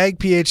wish the Ag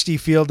PhD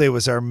Field Day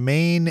was our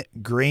main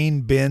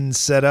grain bin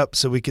setup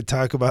so we could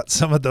talk about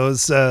some of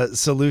those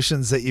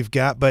solutions that you've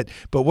got. But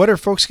what are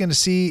folks going to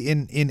see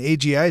in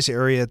AGI's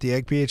area at the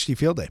Ag PhD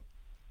Field Day?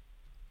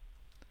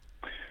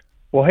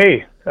 Well,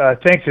 hey,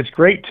 thanks. It's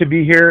great to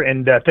be here,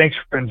 and thanks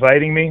for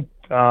inviting me.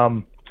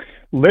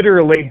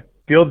 Literally,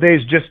 Field Day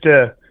is just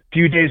a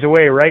few days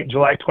away, right?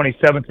 July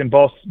 27th in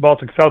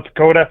Baltic, South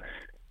Dakota.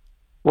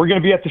 We're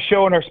going to be at the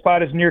show, and our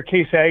spot is near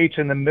Case IH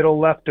in the middle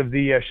left of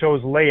the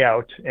show's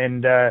layout.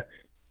 And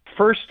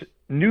first,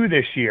 new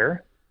this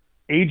year,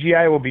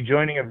 AGI will be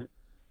joining a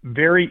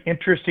very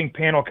interesting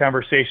panel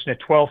conversation at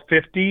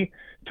 12:50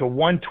 to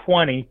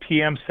 1:20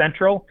 p.m.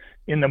 Central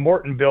in the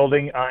Morton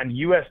Building on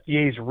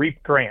USDA's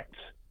REAP grants.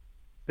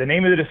 The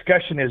name of the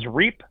discussion is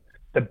REAP,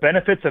 the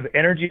Benefits of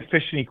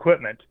Energy-Efficient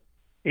Equipment.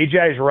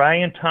 AGI's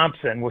Ryan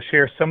Thompson will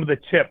share some of the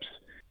tips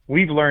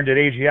we've learned at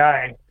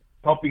AGI,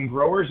 helping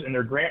growers and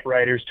their grant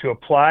writers to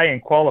apply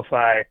and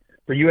qualify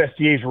for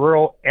USDA's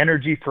Rural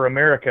Energy for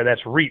America,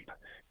 that's REAP,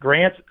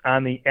 grants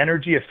on the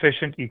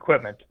energy-efficient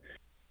equipment.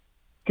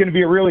 It's going to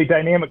be a really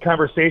dynamic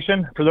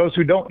conversation. For those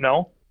who don't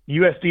know,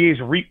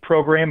 USDA's REAP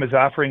program is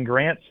offering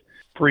grants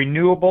for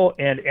renewable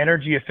and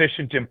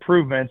energy-efficient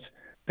improvements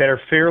that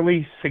are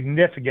fairly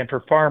significant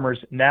for farmers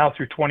now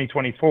through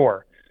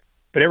 2024.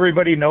 But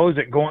everybody knows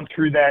that going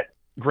through that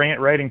grant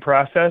writing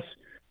process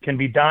can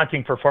be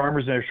daunting for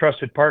farmers and their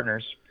trusted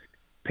partners.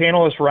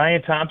 Panelists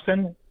Ryan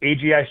Thompson,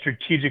 AGI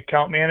Strategic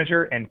Account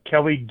Manager, and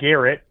Kelly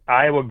Garrett,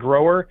 Iowa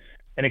grower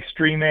and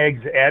Extreme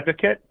Ag's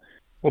advocate,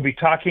 will be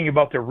talking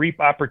about the REAP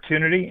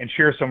opportunity and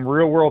share some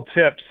real-world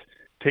tips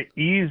to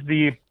ease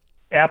the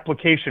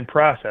application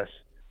process.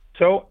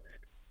 So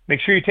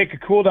make sure you take a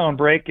cool-down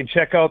break and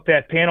check out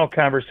that panel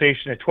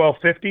conversation at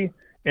 12:50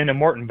 in the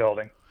Morton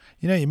Building.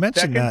 You know, you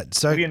mentioned that.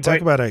 So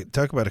talk about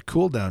a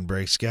cool down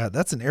break, Scott.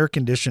 That's an air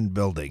conditioned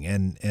building,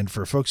 and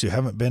for folks who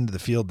haven't been to the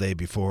field day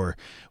before,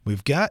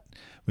 we've got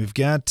We've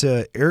got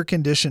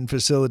air-conditioned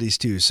facilities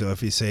too. So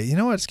if you say, you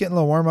know what, it's getting a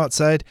little warm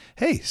outside,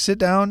 hey, sit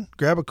down,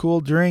 grab a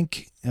cool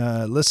drink,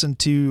 listen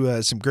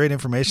to some great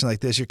information like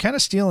this. You're kind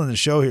of stealing the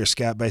show here,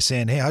 Scott, by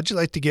saying, hey, how'd you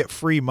like to get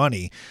free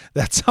money?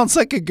 That sounds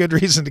like a good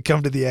reason to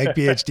come to the Ag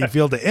PhD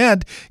Field Day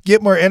and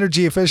get more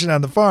energy efficient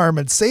on the farm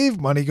and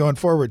save money going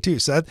forward too.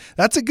 So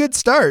that's a good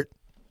start.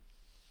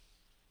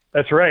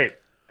 That's right.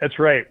 That's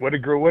right. What a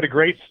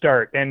great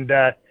start. And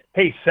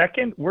hey,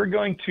 second, we're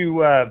going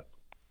to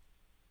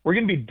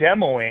be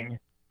demoing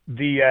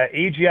the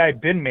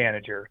AGI Bin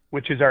Manager,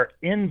 which is our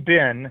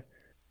in-bin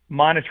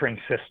monitoring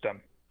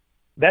system.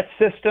 That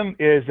system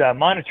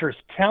monitors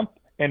temp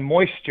and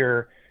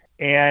moisture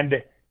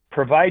and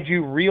provides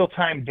you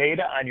real-time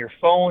data on your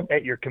phone,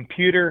 at your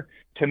computer,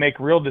 to make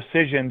real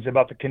decisions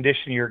about the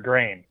condition of your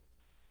grain.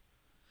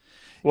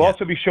 We'll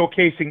also be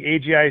showcasing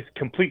AGI's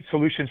complete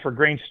solutions for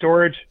grain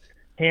storage,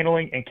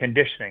 handling, and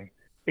conditioning.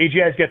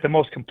 AGI's got the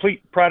most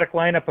complete product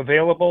lineup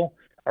available.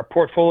 Our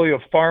portfolio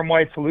of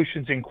farm-wide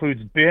solutions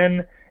includes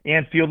bin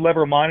and field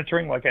level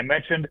monitoring, like I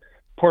mentioned,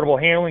 portable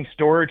handling,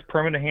 storage,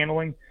 permanent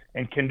handling,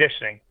 and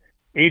conditioning.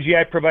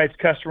 AGI provides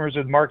customers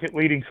with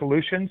market-leading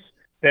solutions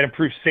that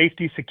improve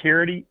safety,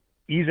 security,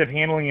 ease of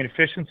handling, and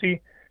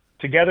efficiency.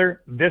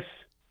 Together, this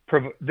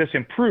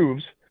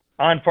improves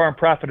on-farm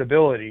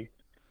profitability.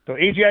 So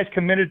AGI is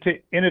committed to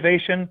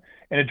innovation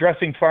and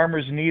addressing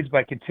farmers' needs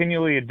by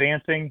continually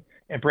advancing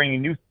and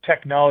bringing new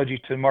technology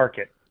to the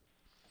market.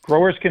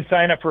 Growers can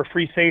sign up for a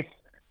free safe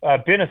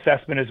bin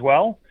assessment as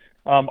well.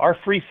 Our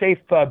free safe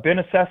bin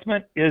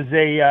assessment is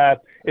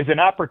an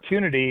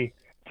opportunity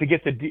to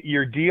get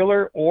your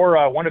dealer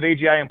or one of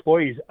AGI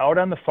employees out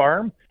on the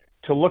farm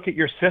to look at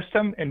your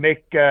system and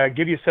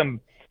give you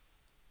some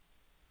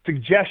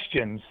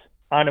suggestions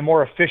on a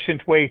more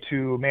efficient way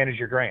to manage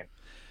your grain.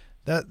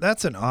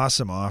 That's an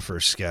awesome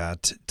offer,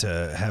 Scott,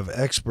 to have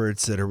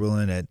experts that are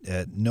willing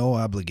at no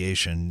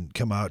obligation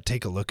come out,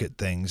 take a look at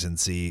things and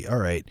see, all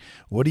right,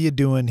 what are you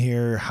doing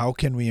here? How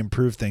can we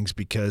improve things?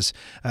 Because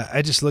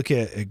I just look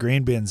at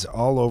grain bins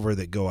all over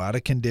that go out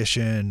of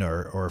condition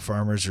or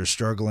farmers are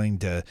struggling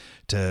to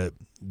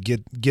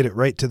get it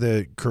right to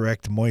the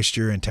correct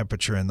moisture and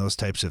temperature and those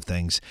types of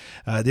things.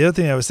 The other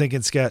thing I was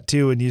thinking, Scott,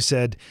 too, when you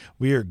said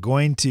we are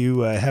going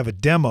to have a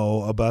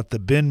demo about the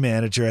bin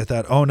manager, I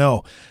thought, oh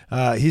no,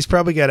 he's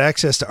probably got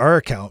access to our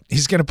account.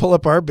 He's going to pull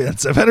up our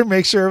bins. I better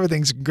make sure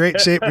everything's in great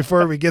shape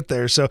before we get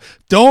there. So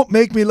don't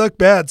make me look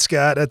bad,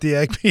 Scott, at the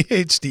Ag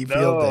PhD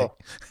Field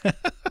Day.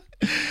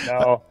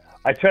 No,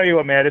 I tell you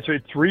what, man,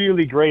 it's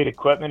really great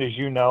equipment, as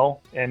you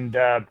know, and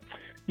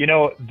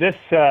this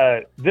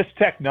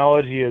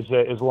technology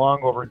is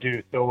long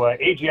overdue. So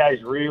AGI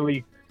is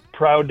really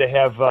proud to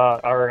have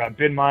our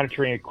bin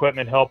monitoring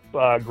equipment help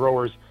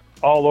growers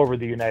all over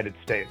the United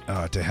States.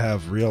 To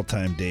have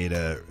real-time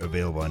data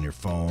available on your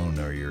phone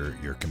or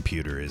your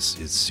computer is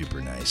super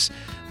nice.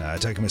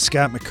 Talking with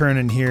Scott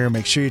McKernan here.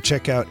 Make sure you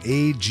check out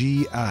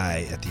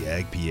AGI at the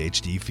Ag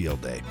PhD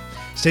Field Day.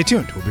 Stay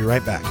tuned. We'll be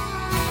right back.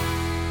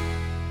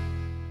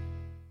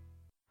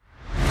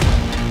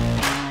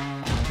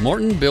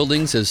 Morton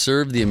Buildings has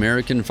served the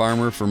American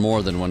farmer for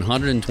more than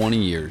 120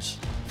 years.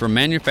 From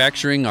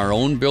manufacturing our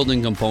own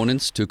building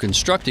components to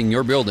constructing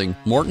your building,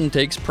 Morton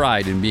takes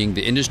pride in being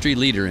the industry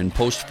leader in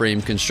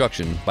post-frame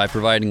construction by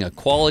providing a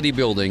quality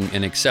building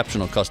and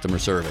exceptional customer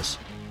service.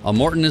 A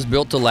Morton is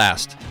built to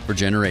last for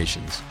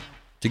generations.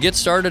 To get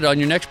started on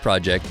your next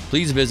project,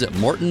 please visit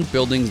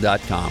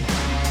mortonbuildings.com.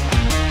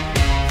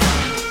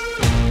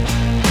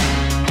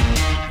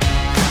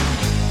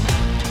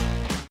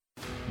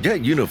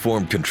 Get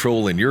uniform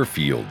control in your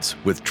fields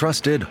with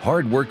trusted,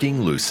 hard-working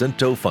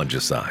Lucento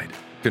fungicide.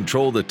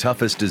 Control the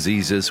toughest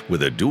diseases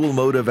with a dual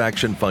mode of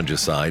action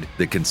fungicide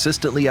that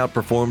consistently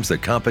outperforms the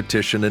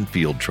competition in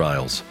field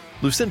trials.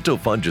 Lucento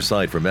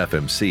fungicide from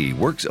FMC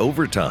works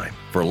overtime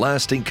for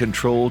lasting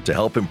control to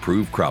help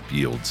improve crop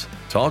yields.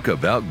 Talk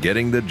about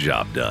getting the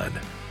job done.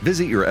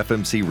 Visit your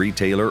FMC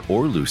retailer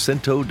or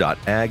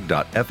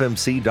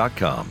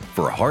lucento.ag.fmc.com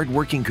for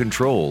hard-working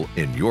control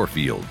in your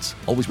fields.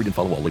 Always read and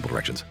follow all label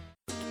directions.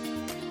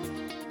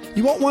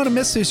 You won't want to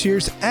miss this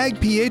year's Ag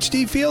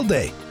PhD Field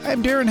Day.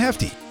 I'm Darren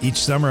Hefty. Each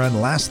summer on the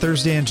last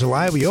Thursday in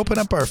July, we open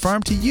up our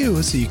farm to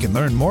you so you can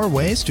learn more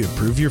ways to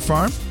improve your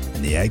farm,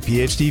 and the Ag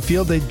PhD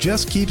Field Day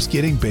just keeps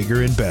getting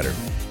bigger and better.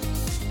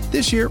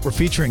 This year, we're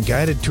featuring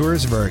guided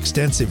tours of our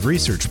extensive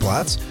research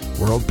plots,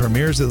 world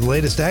premieres of the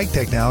latest ag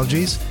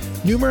technologies,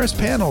 numerous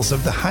panels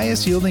of the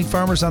highest yielding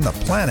farmers on the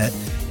planet,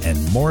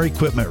 and more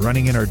equipment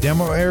running in our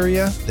demo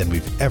area than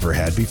we've ever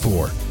had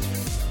before.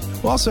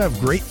 We'll also have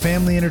great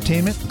family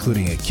entertainment,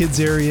 including a kids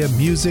area,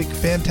 music,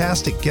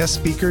 fantastic guest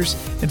speakers,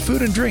 and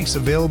food and drinks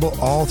available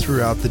all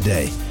throughout the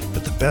day.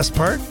 But the best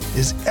part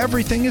is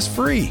everything is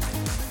free.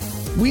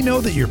 We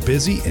know that you're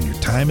busy and your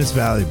time is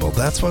valuable.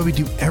 That's why we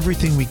do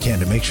everything we can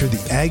to make sure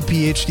the Ag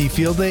PhD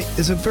Field Day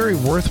is a very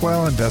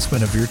worthwhile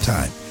investment of your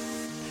time.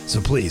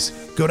 So please,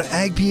 go to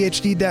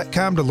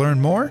agphd.com to learn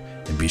more,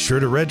 and be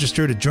sure to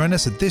register to join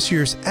us at this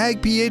year's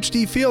Ag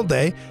PhD Field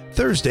Day,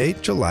 Thursday,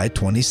 July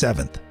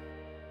 27th.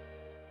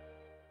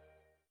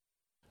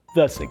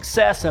 The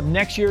success of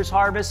next year's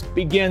harvest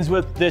begins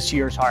with this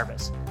year's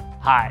harvest.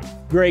 Hi,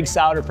 Greg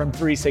Souter from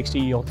 360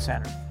 Yield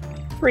Center.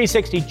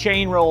 360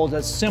 Chain Roll is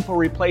a simple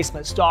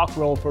replacement stalk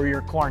roll for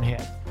your corn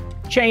head.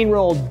 Chain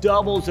Roll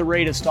doubles the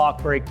rate of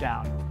stalk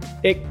breakdown.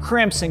 It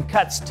crimps and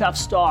cuts tough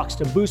stalks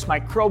to boost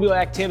microbial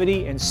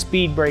activity and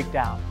speed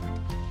breakdown.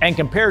 And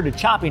compared to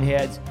chopping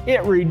heads,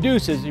 it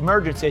reduces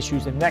emergence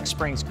issues in next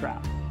spring's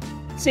crop.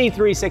 See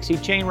 360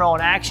 Chain Roll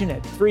in action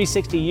at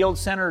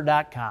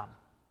 360yieldcenter.com.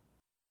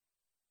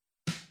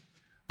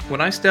 When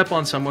I step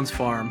on someone's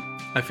farm,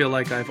 I feel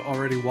like I've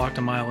already walked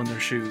a mile in their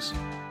shoes.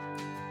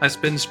 I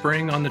spend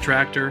spring on the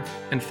tractor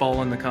and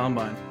fall in the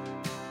combine.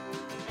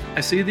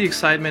 I see the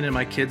excitement in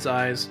my kids'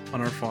 eyes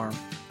on our farm,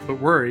 but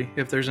worry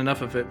if there's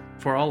enough of it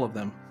for all of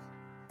them.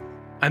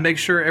 I make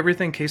sure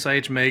everything Case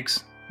IH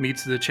makes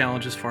meets the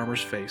challenges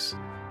farmers face,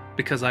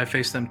 because I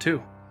face them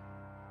too.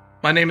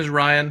 My name is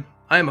Ryan,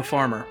 I am a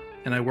farmer,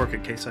 and I work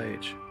at Case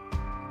IH.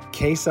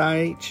 Case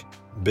IH,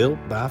 built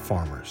by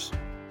farmers.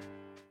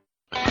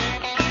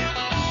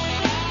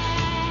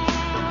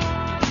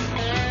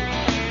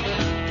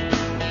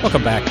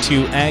 Welcome back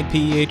to Ag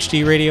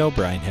PhD Radio.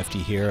 Brian Hefty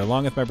here,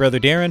 along with my brother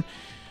Darren.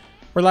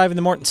 We're live in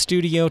the Morton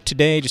studio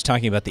today, just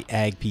talking about the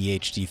Ag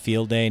PhD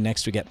Field Day.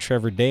 Next, we got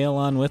Trevor Dale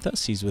on with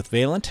us. He's with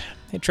Valent.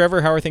 Hey, Trevor,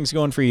 how are things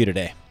going for you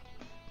today?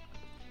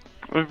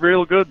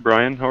 Real good,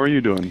 Brian. How are you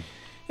doing?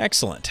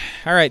 Excellent.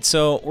 All right,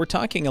 so we're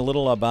talking a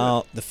little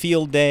about the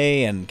field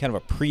day and kind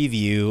of a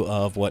preview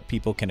of what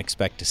people can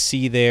expect to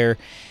see there.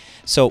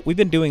 So we've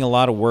been doing a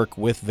lot of work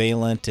with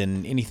Valent,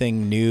 and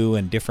anything new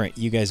and different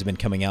you guys have been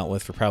coming out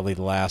with for probably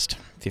the last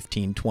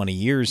 15, 20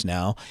 years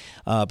now.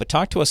 But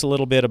talk to us a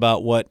little bit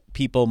about what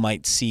people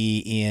might see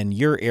in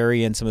your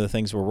area and some of the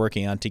things we're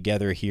working on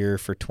together here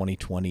for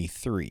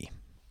 2023.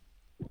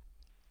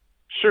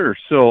 Sure.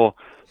 So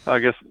I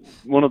guess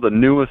one of the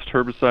newest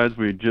herbicides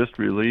we just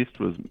released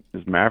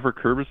is Maverick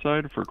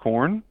herbicide for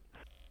corn.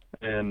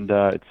 And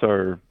it's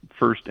our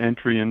first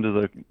entry into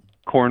the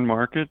corn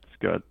market.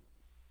 It's got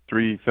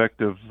 3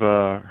 effective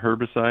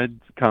herbicide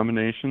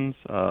combinations,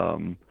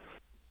 an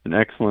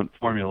excellent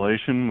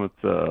formulation with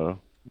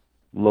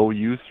low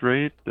use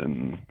rate,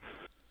 and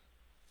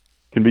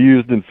can be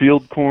used in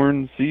field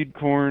corn, seed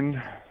corn,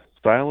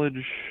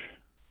 silage,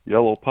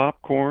 yellow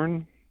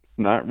popcorn,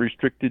 not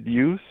restricted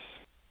use.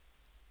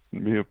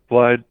 Can be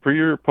applied pre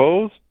or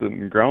post,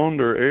 and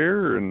ground or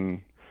air, and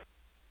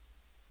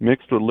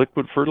mixed with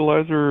liquid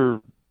fertilizer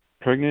or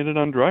impregnated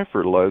on dry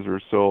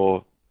fertilizer.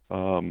 So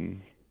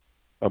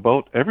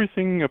about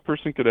everything a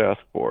person could ask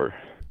for.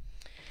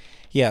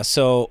 Yeah,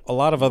 so a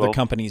lot of other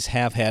companies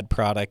have had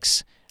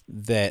products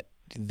that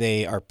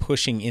they are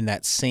pushing in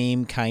that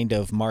same kind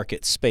of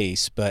market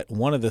space, but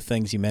one of the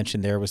things you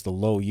mentioned there was the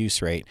low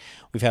use rate.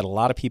 We've had a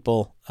lot of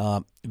people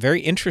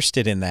very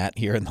interested in that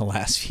here in the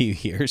last few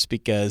years,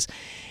 because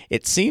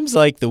it seems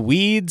like the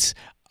weeds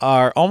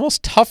are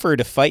almost tougher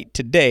to fight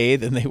today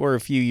than they were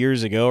a few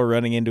years ago,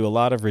 running into a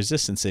lot of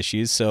resistance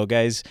issues. So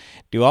guys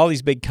do all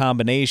these big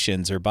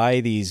combinations or buy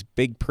these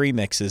big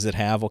premixes that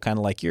have, well, kind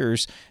of like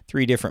yours,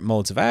 3 different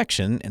modes of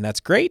action, and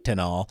that's great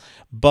and all.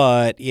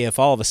 But if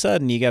all of a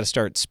sudden you got to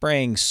start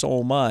spraying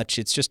so much,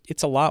 it's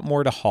a lot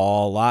more to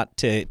haul, a lot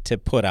to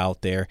put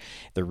out there.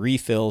 The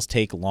refills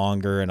take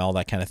longer and all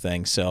that kind of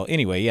thing. So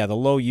anyway, yeah, the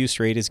low use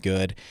rate is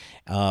good.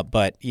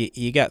 But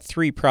you got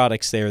 3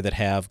 products there that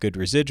have good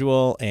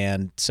residual,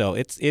 and so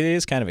it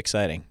is kind of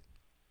exciting.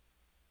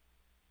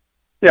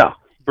 Yeah,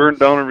 burn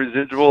down a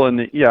residual, and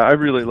I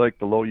really like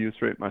the low use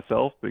rate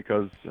myself,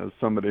 because as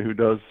somebody who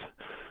does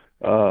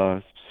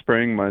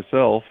spraying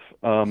myself,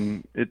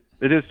 it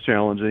is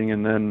challenging,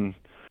 and then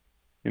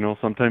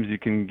sometimes you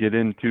can get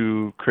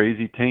into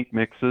crazy tank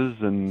mixes,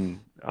 and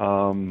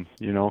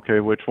okay,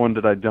 which one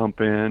did I dump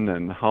in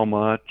and how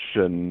much,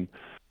 and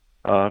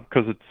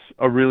because it's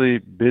a really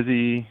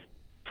busy,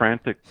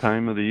 frantic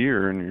time of the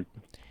year, and you're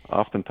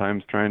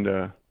oftentimes trying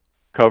to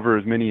cover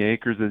as many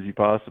acres as you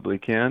possibly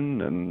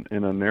can, and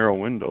in a narrow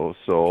window.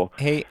 So,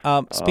 hey,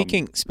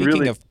 speaking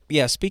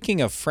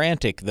of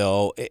frantic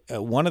though,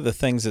 one of the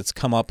things that's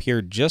come up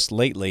here just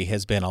lately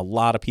has been a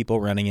lot of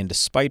people running into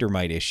spider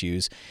mite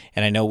issues,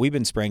 and I know we've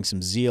been spraying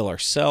some Zeal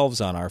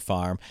ourselves on our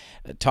farm.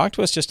 Talk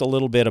to us just a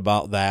little bit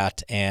about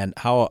that and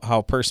how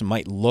a person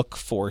might look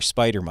for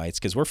spider mites,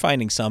 because we're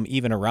finding some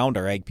even around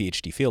our Ag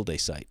PhD Field Day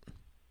site.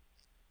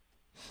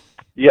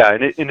 Yeah,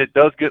 and it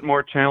does get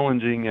more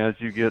challenging as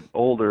you get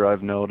older,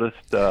 I've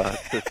noticed,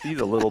 to see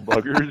the little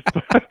buggers.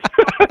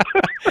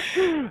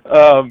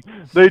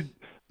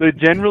 They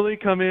generally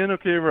come in,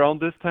 around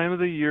this time of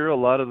the year. A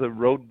lot of the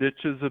road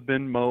ditches have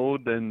been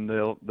mowed, and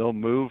they'll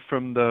move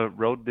from the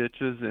road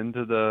ditches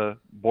into the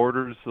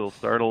borders. They'll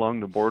start along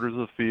the borders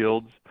of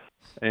fields,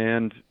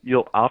 and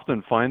you'll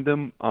often find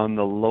them on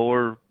the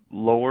lower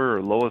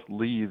or lowest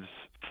leaves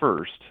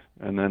first.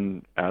 And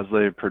then as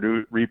they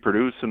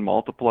reproduce and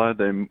multiply,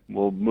 they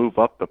will move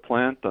up the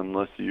plant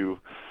unless you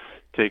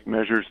take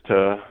measures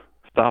to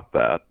stop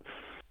that.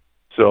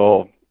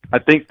 So I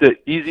think the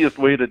easiest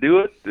way to do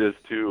it is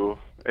to,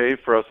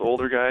 for us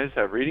older guys,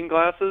 have reading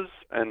glasses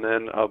and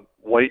then a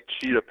white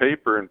sheet of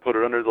paper and put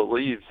it under the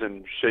leaves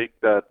and shake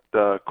that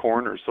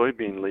corn or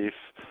soybean leaf,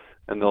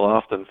 and they'll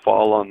often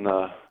fall on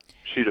the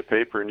sheet of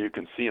paper, and you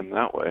can see them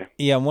that way.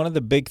 Yeah, one of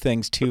the big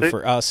things too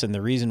for us, and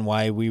the reason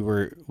why we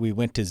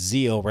went to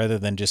Zeal rather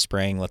than just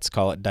spraying, let's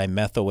call it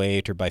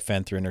dimethylate or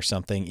bifenthrin or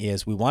something,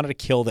 is we wanted to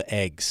kill the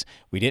eggs.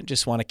 We didn't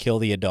just want to kill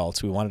the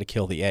adults; we wanted to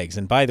kill the eggs.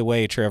 And by the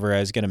way, Trevor, I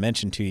was going to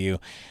mention to you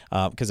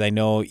because I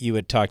know you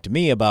had talked to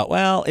me about,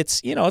 well,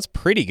 it's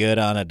pretty good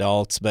on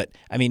adults, but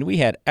I mean, we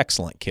had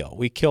excellent kill.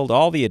 We killed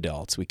all the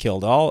adults. We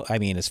killed all. I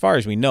mean, as far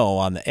as we know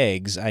on the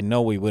eggs, I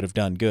know we would have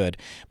done good,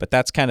 but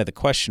that's kind of the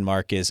question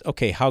mark: is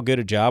okay, how good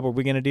a job are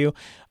we going to do?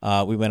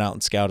 We went out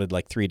and scouted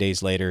like 3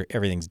 days later.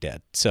 Everything's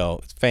dead. So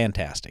it's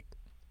fantastic.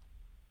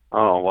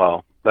 Oh,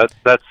 wow. That's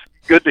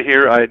good to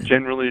hear. I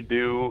generally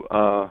do.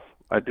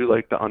 I do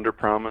like to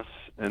underpromise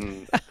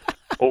and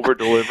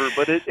overdeliver,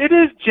 but it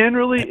is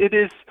generally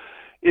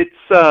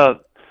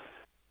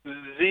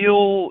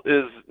Zeal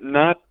is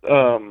not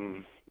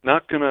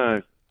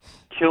gonna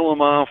kill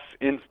them off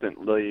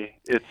instantly.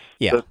 It's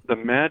the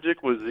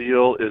magic with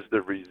Zeal is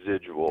the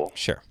residual.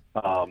 Sure.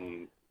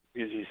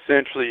 Is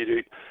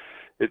essentially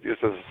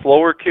it's a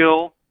slower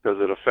kill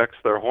because it affects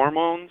their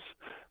hormones,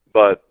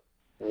 but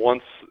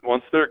once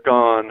they're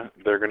gone,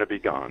 they're going to be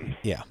gone.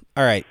 Yeah.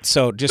 All right.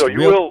 So just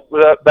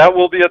that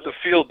will be at the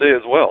field day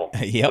as well.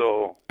 Yep.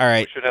 So all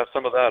right. We should have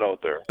some of that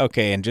out there.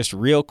 Okay. And just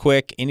real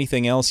quick,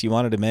 anything else you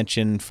wanted to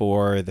mention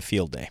for the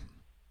field day?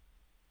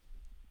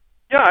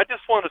 Yeah, I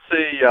just want to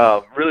say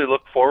really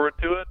look forward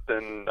to it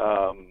and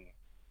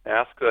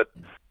ask that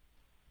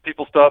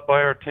people stop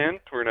by our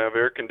tent. We're going to have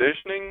air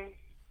conditioning,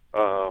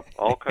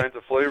 all kinds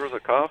of flavors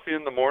of coffee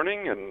in the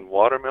morning and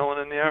watermelon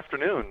in the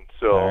afternoon.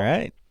 So all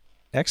right.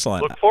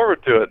 Excellent. Look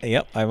forward to it.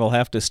 Yep, I will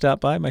have to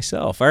stop by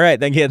myself. All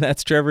right, again,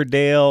 that's Trevor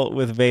Dale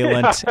with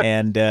Valent,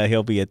 and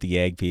he'll be at the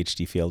Ag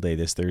PhD Field Day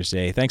this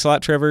Thursday. Thanks a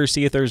lot, Trevor.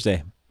 See you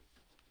Thursday.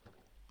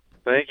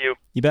 Thank you.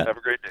 You bet. Have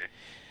a great day.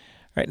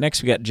 All right,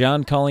 next we got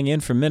John calling in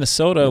from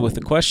Minnesota with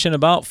a question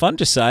about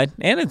fungicide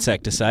and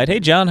insecticide. Hey,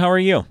 John, how are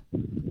you?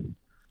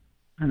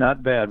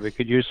 Not bad. We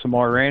could use some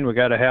more rain. We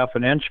got a half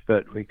an inch,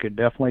 but we could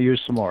definitely use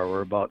some more.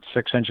 We're about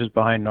 6 inches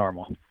behind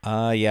normal.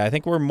 Yeah, I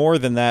think we're more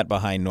than that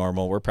behind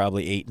normal. We're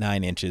probably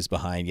 8-9 inches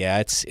behind. Yeah,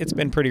 it's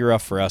been pretty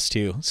rough for us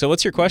too. So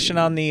what's your question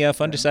on the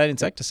fungicide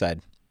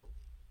insecticide?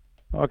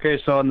 Okay,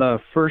 so on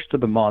the first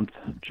of the month,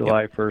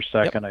 July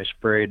 1st, 2nd, I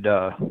sprayed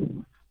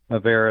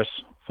Avaris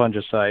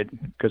fungicide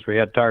because we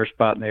had tar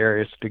spot in the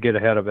areas to get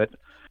ahead of it.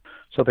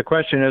 So the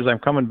question is, I'm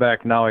coming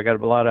back now. I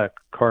got a lot of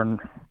corn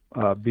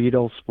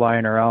beetles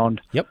flying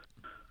around. Yep.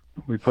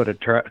 We put a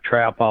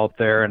trap out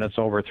there, and it's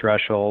over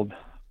threshold.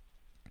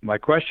 My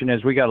question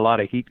is, we got a lot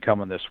of heat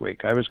coming this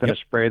week. I was going to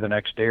spray the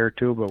next day or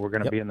two, but we're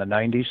going to be in the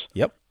 90s.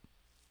 Yep.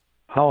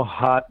 How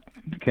hot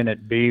can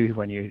it be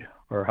when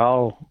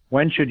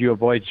should you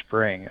avoid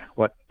spraying?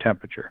 What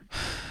temperature?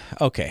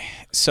 Okay,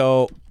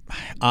 so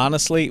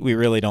honestly, we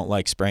really don't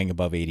like spraying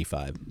above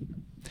 85.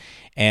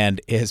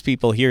 And as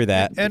people hear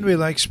that... And we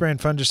like spraying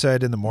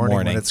fungicide in the morning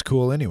when it's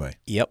cool anyway.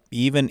 Yep.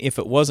 Even if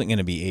it wasn't going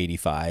to be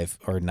 85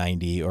 or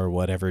 90 or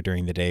whatever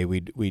during the day,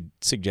 we'd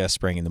suggest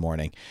spraying in the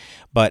morning.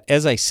 But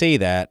as I say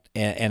that,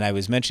 and I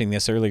was mentioning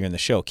this earlier in the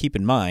show, keep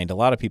in mind, a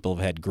lot of people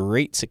have had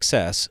great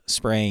success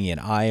spraying in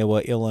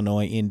Iowa,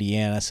 Illinois,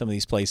 Indiana, some of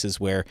these places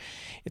where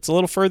it's a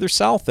little further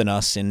south than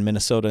us in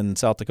Minnesota and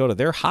South Dakota.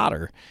 They're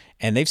hotter.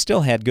 And they've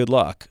still had good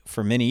luck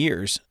for many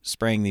years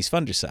spraying these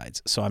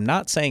fungicides. So I'm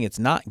not saying it's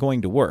not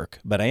going to work,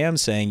 but I am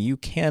saying you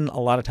can a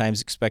lot of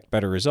times expect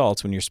better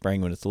results when you're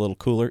spraying when it's a little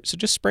cooler. So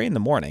just spray in the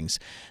mornings.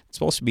 It's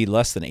supposed to be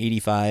less than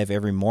 85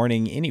 every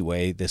morning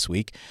anyway this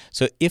week.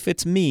 So if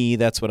it's me,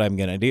 that's what I'm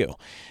going to do.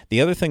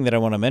 The other thing that I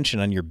want to mention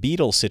on your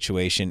beetle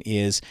situation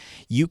is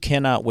you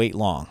cannot wait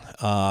long.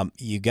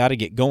 You got to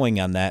get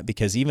going on that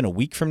because even a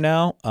week from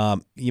now,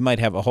 you might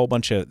have a whole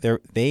bunch of,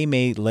 they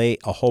may lay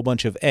a whole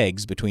bunch of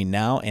eggs between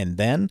now and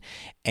then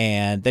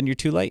you're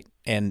too late.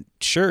 And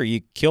sure,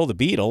 you kill the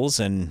beetles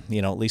and,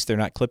 at least they're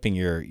not clipping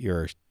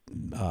your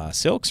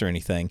silks or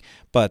anything.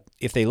 But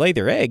if they lay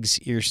their eggs,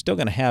 you're still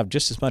going to have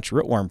just as much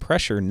rootworm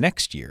pressure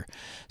next year.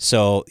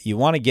 So you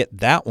want to get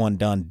that one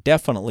done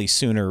definitely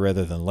sooner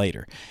rather than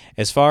later.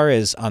 As far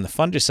as on the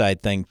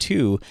fungicide thing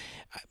too,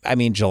 I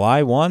mean,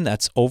 July 1,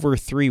 that's over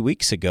 3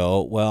 weeks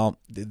ago. Well,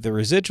 the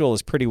residual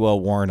is pretty well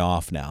worn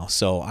off now.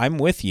 So I'm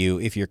with you.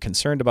 If you're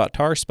concerned about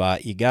tar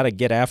spot, you got to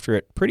get after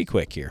it pretty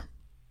quick here.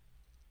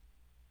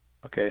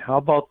 Okay, how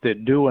about the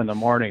dew in the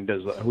morning?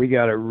 We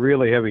got a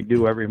really heavy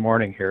dew every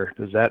morning here.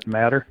 Does that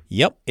matter?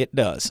 Yep, it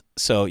does.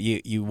 So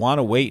you want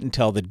to wait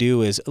until the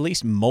dew is at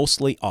least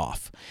mostly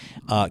off,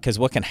 because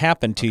what can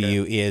happen to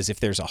you is if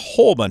there's a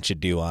whole bunch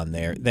of dew on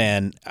there,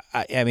 then,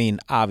 I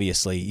mean,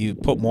 obviously you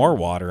put more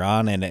water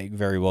on and it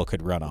very well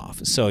could run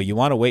off. So you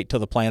want to wait till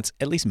the plant's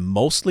at least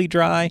mostly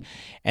dry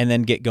and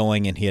then get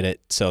going and hit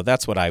it. So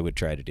that's what I would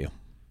try to do.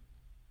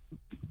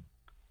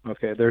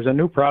 Okay, there's a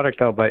new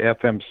product out by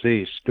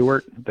FMC,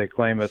 Stewart. They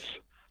claim it's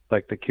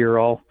like the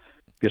cure-all.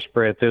 you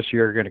spray it this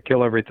year, you're going to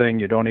kill everything.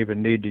 You don't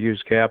even need to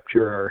use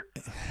capture or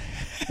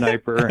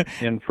sniper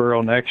in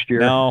furrow next year.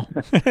 No,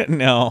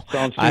 no.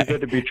 Sounds too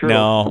good to be true.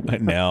 No,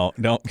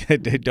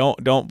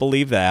 don't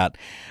believe that.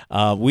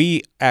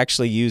 We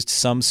actually used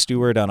some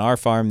Steward on our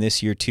farm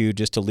this year too,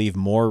 just to leave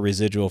more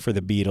residual for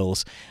the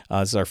beetles.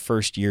 This is our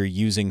first year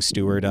using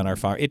Steward on our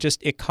farm.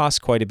 It costs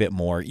quite a bit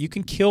more. You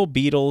can kill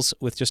beetles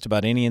with just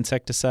about any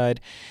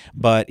insecticide,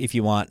 but if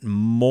you want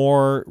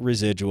more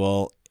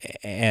residual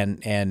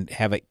and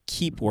have it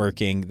keep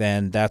working,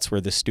 then that's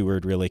where the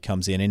Steward really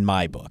comes in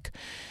my book.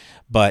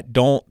 But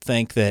don't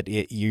think that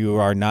you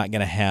are not going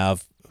to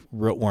have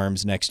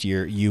rootworms next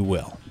year. You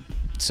will.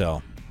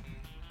 So,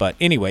 but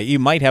anyway, you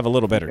might have a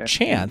little better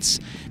chance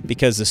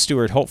because the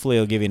Steward hopefully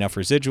will give you enough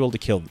residual to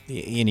kill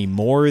any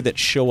more that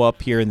show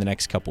up here in the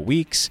next couple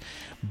weeks.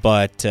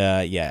 But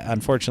yeah,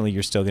 unfortunately,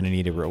 you're still going to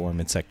need a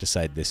rootworm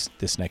insecticide this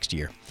next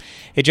year.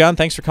 Hey, John,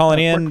 thanks for calling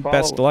in.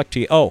 Best of luck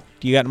to you. Oh,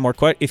 do you got more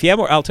questions? If you have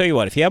more, I'll tell you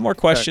what. If you have more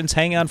questions,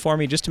 hang on for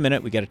me just a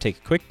minute. We got to take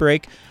a quick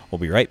break. We'll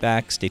be right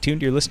back. Stay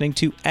tuned. You're listening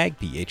to Ag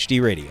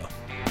PhD Radio.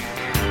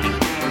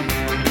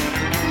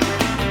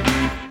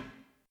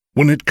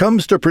 When it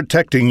comes to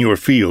protecting your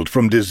field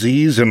from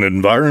disease and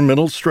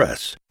environmental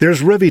stress,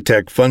 there's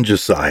Revitec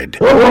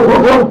fungicide.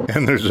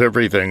 And there's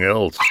everything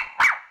else.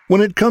 When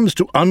it comes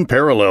to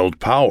unparalleled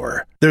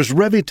power, there's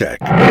Revitec.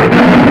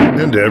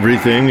 And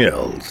everything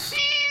else.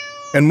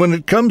 And when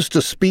it comes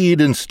to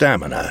speed and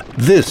stamina,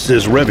 this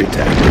is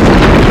Revitec.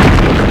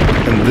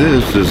 And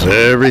this is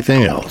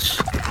everything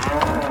else.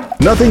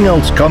 Nothing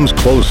else comes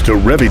close to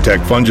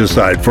Revitec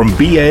fungicide from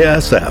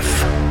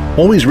BASF.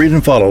 Always read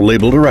and follow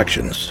label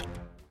directions.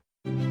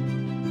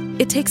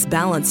 It takes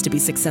balance to be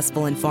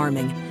successful in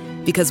farming,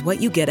 because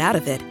what you get out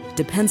of it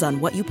depends on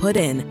what you put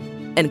in.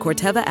 And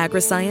Corteva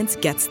Agriscience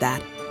gets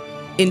that.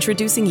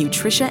 Introducing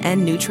Utrisha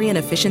N Nutrient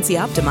Efficiency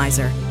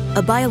Optimizer,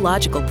 a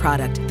biological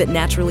product that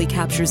naturally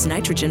captures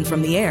nitrogen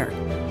from the air.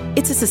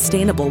 It's a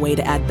sustainable way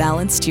to add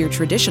balance to your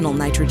traditional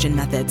nitrogen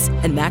methods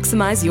and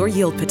maximize your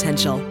yield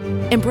potential.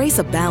 Embrace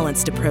a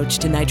balanced approach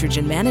to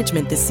nitrogen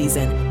management this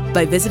season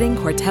by visiting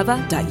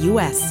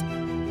Corteva.us.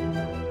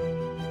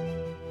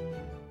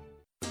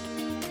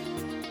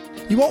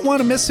 You won't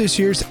want to miss this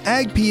year's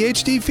Ag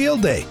PhD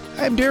Field Day.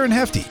 I'm Darren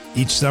Hefty.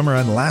 Each summer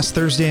on the last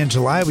Thursday in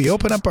July, we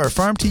open up our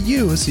farm to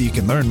you so you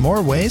can learn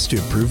more ways to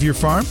improve your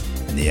farm,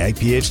 and the Ag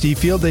PhD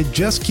Field Day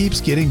just keeps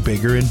getting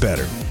bigger and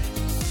better.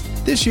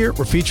 This year,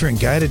 we're featuring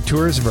guided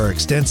tours of our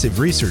extensive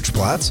research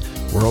plots,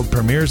 world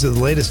premieres of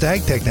the latest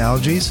ag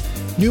technologies,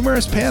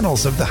 numerous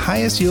panels of the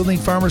highest yielding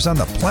farmers on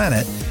the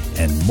planet,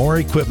 and more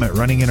equipment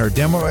running in our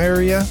demo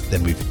area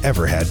than we've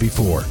ever had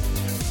before.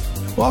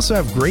 We'll also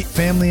have great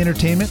family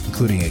entertainment,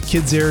 including a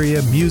kids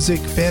area, music,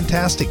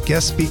 fantastic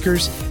guest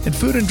speakers, and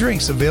food and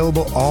drinks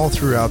available all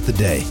throughout the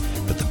day.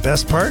 But the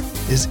best part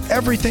is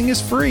everything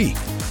is free.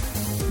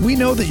 We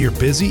know that you're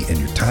busy and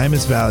your time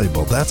is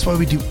valuable. That's why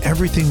we do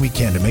everything we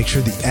can to make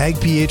sure the Ag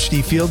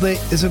PhD Field Day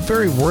is a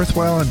very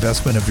worthwhile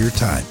investment of your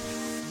time.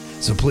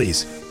 So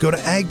please, go to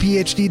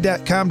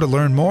agphd.com to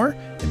learn more,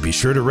 and be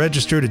sure to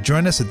register to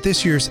join us at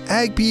this year's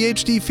Ag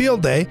PhD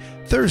Field Day,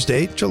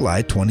 Thursday,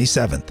 July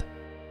 27th.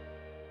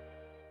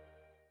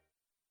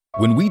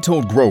 When we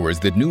told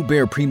growers that new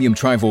Bayer Premium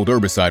Tri-Volt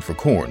herbicide for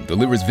corn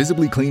delivers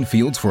visibly clean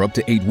fields for up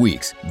to 8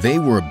 weeks, they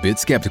were a bit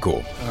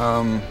skeptical.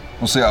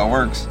 We'll see how it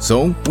works.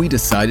 So we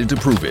decided to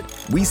prove it.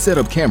 We set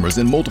up cameras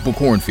in multiple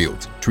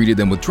cornfields, treated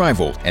them with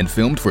Tri-Volt, and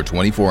filmed for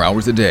 24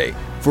 hours a day.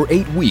 For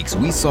 8 weeks,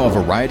 we saw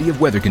a variety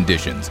of weather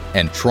conditions,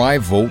 and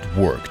Tri-Volt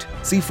worked.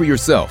 See for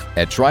yourself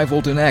at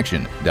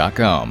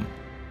TriVoltInAction.com.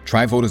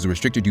 Tri-Volt is a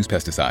restricted use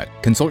pesticide.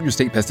 Consult your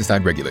state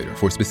pesticide regulator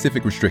for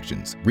specific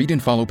restrictions. Read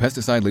and follow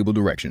pesticide label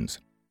directions.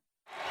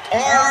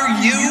 Are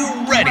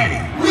you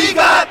ready? We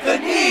got the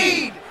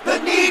need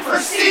for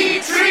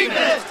seed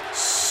treatment.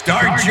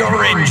 Start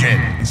your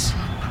engines.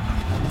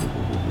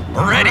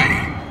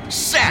 Ready,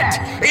 set,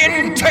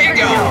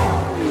 Intego.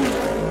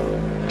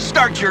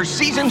 Start your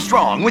season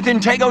strong with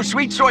Intego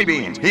Sweet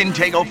Soybeans,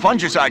 Intego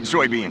Fungicide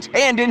Soybeans,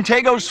 and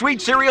Intego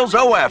Sweet Cereals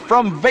OF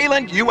from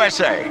Valent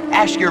USA.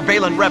 Ask your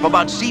Valent rep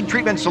about seed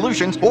treatment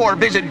solutions or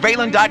visit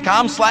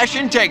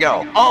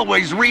valent.com/Intego.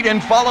 Always read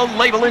and follow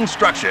label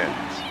instructions.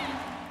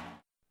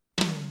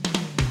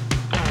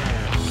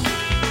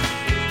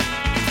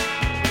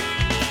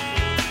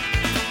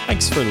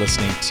 Thanks for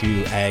listening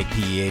to Ag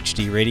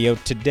PhD Radio.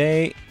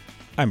 Today,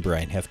 I'm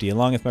Brian Hefty,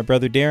 along with my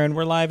brother Darren.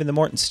 We're live in the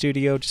Morton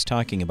studio just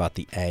talking about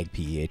the Ag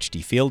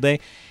PhD Field Day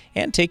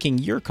and taking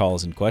your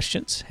calls and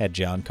questions. Had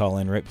John call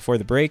in right before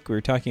the break. We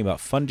were talking about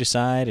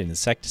fungicide and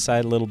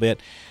insecticide a little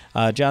bit.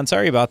 John,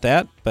 sorry about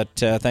that, but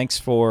thanks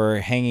for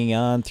hanging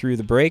on through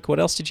the break. What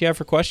else did you have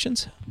for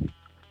questions?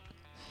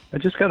 I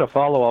just got a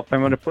follow-up.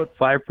 I'm going to put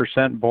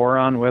 5%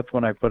 boron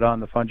when I put on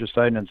the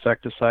fungicide and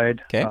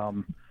insecticide. Okay.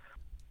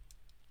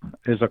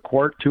 Is a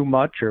quart too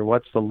much, or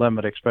what's the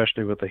limit,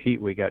 especially with the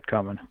heat we got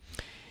coming?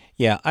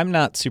 Yeah, I'm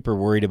not super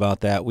worried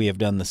about that. We have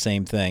done the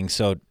same thing.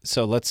 So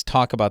let's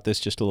talk about this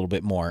just a little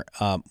bit more.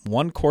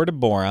 1 quart of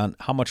boron,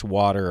 how much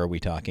water are we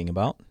talking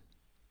about?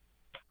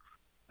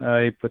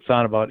 He puts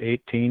on about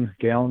 18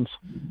 gallons.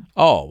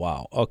 Oh,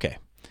 wow. Okay.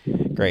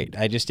 Great.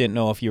 I just didn't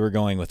know if you were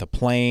going with a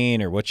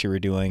plane or what you were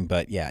doing,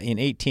 but yeah, in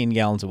 18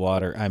 gallons of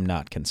water, I'm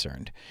not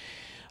concerned.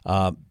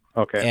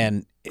 Okay.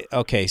 And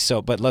okay,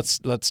 so but let's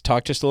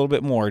talk just a little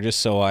bit more, just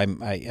so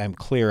I'm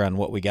clear on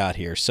what we got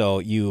here. So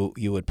you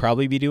would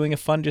probably be doing a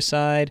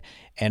fungicide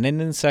and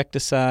an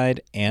insecticide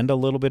and a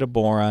little bit of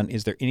boron.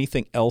 Is there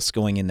anything else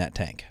going in that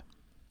tank?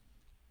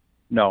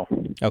 No.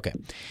 Okay.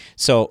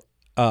 So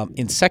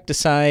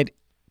insecticide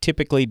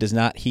typically does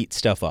not heat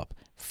stuff up.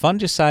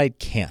 Fungicide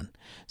can.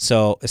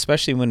 So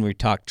especially when we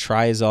talk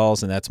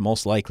triazoles, and that's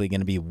most likely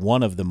going to be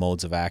one of the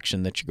modes of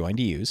action that you're going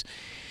to use.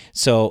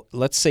 So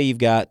let's say you've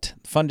got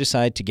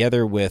fungicide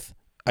together with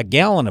a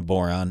gallon of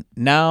boron.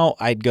 Now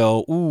I'd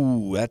go,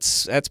 ooh,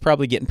 that's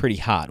probably getting pretty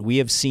hot. We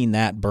have seen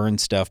that burn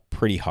stuff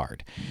pretty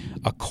hard.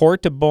 A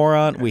quart of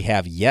boron, we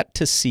have yet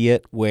to see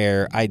it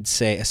where I'd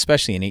say,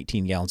 especially in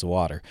 18 gallons of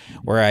water,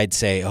 where I'd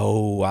say,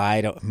 oh,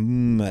 I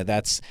don't,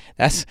 that's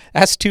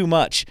too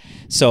much.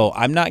 So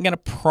I'm not going to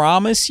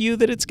promise you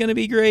that it's going to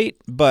be great,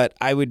 but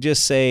I would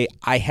just say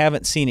I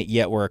haven't seen it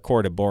yet where a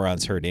quart of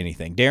boron's hurt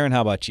anything. Darren,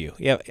 how about you?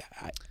 Yeah.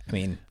 I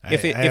mean,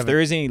 if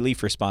there is any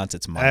leaf response,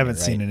 it's minor. I haven't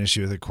seen right? an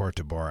issue with a quart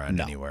of boron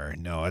anywhere.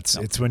 No,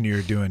 it's when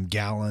you're doing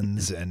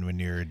gallons and when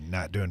you're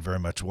not doing very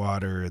much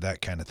water,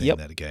 that kind of thing,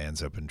 that a guy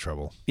ends up in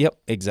trouble. Yep,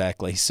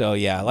 exactly. So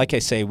yeah, like I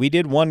say, we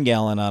did 1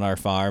 gallon on our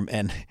farm,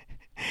 and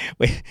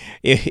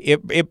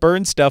it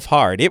burned stuff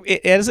hard.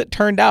 As it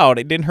turned out,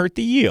 it didn't hurt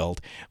the yield,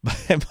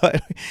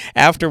 but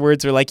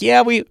afterwards we're like,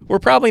 yeah, we're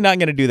probably not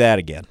going to do that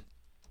again.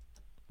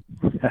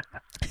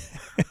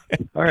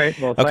 All right.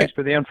 Well, Okay. thanks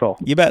for the info.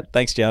 You bet.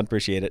 Thanks, John.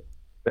 Appreciate it.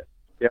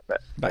 Yep.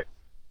 Bye.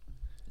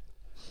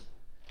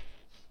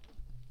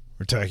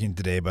 We're talking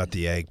today about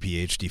the Ag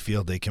PhD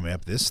Field Day coming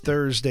up this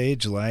Thursday,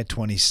 July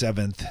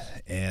 27th.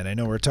 And I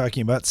know we're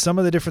talking about some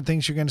of the different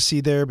things you're going to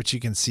see there, but you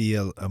can see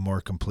a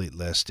more complete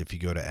list if you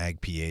go to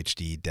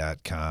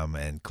agphd.com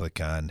and click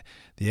on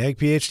the Ag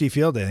PhD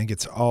Field Day. I think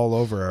it's all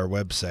over our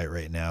website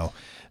right now.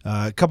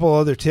 A couple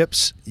other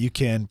tips. You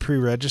can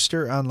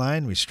pre-register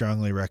online. We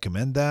strongly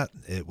recommend that.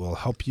 It will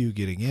help you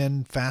getting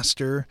in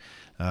faster.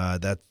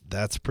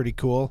 That's pretty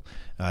cool.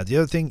 The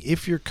other thing,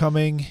 if you're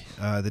coming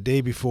the day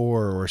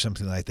before or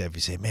something like that, if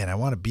you say, man, I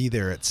want to be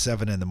there at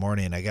 7 in the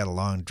morning, I got a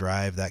long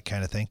drive, that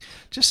kind of thing,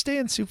 just stay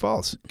in Sioux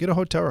Falls. Get a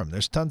hotel room.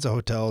 There's tons of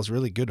hotels,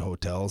 really good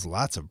hotels,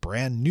 lots of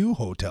brand new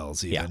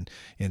hotels even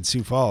in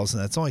Sioux Falls,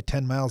 and that's only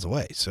 10 miles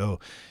away. So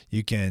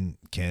you can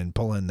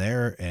pull in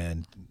there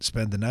and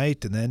spend the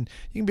night, and then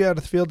you can be out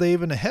of the field day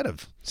even ahead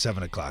of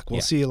 7 o'clock.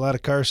 We'll see a lot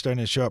of cars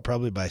starting to show up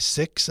probably by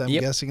 6, I'm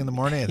guessing, in the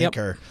morning. I think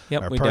our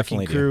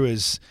parking crew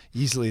is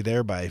easily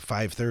there by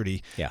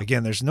 5:30. Yeah.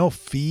 Again, there's no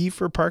fee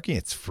for parking.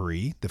 It's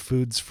free. The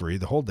food's free.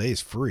 The whole day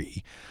is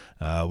free.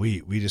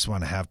 We just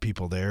want to have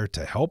people there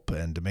to help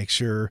and to make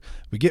sure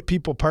we get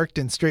people parked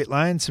in straight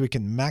lines so we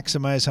can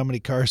maximize how many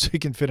cars we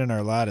can fit in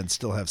our lot and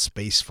still have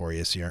space for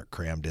you so you aren't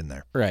crammed in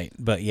there. Right.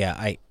 But yeah,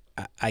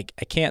 I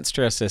can't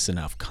stress this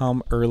enough.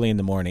 Come early in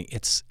the morning.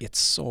 It's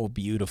so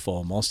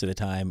beautiful most of the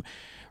time,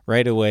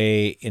 right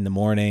away in the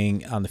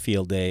morning on the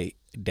field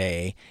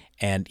day.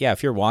 And yeah,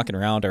 if you're walking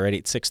around already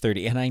at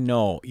 6:30, and I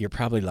know you're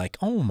probably like,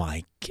 oh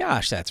my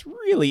gosh, that's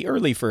really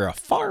early for a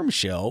farm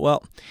show.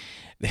 Well,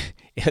 the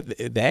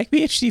Ag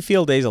PhD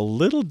Field Day is a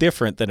little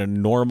different than a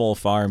normal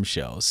farm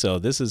show. So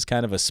this is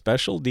kind of a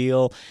special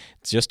deal.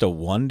 It's just a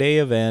one-day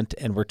event,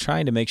 and we're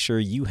trying to make sure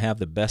you have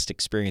the best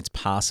experience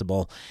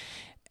possible.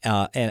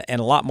 And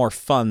a lot more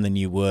fun than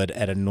you would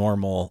at a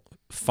normal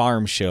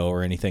farm show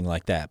or anything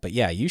like that. But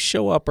yeah, you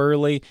show up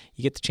early,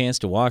 you get the chance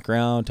to walk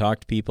around, talk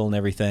to people and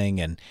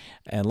everything. And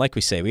like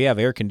we say, we have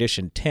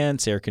air-conditioned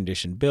tents,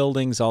 air-conditioned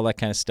buildings, all that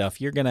kind of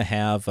stuff. You're going to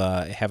have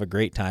a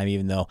great time,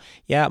 even though,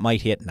 yeah, it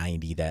might hit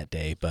 90 that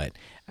day. But,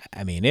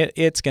 I mean,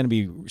 it's going to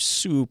be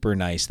super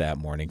nice that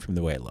morning from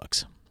the way it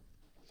looks.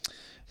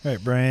 All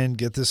right, Brian,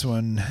 get this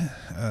one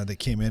that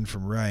came in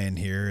from Ryan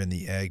here in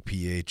the Ag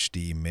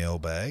PhD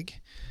mailbag.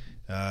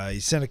 He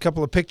sent a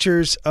couple of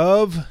pictures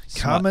of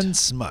common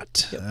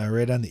smut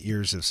right on the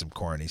ears of some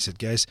corn. He said,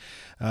 guys,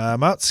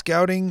 I'm out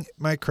scouting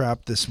my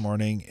crop this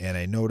morning, and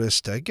I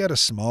noticed I got a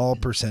small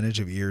percentage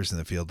of ears in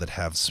the field that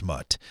have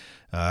smut.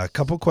 A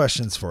couple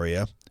questions for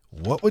you.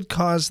 What would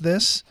cause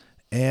this,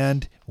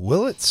 and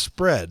will it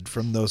spread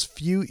from those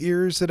few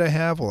ears that I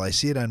have? Will I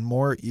see it on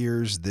more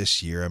ears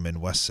this year? I'm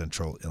in west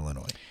central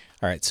Illinois.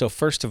 All right, so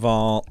first of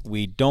all,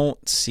 we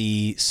don't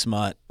see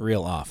smut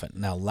real often.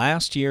 Now,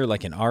 last year,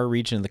 like in our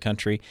region of the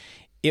country,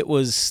 it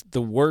was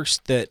the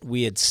worst that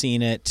we had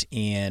seen it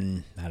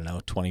in,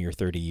 20 or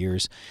 30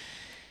 years.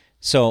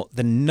 So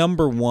the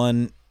number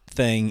one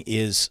thing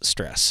is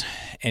stress.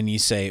 And you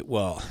say,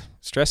 well,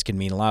 stress can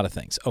mean a lot of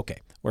things. Okay,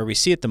 where we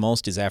see it the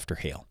most is after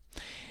hail.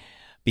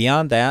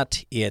 Beyond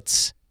that,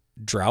 it's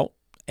drought.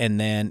 And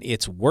then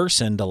it's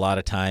worsened a lot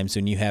of times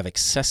when you have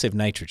excessive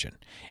nitrogen.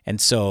 And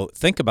so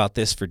think about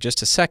this for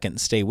just a second.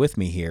 Stay with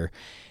me here.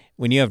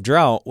 When you have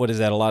drought, what does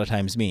that a lot of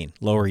times mean?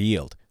 Lower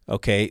yield.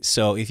 Okay,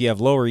 so if you have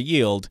lower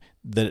yield,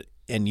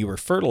 and you were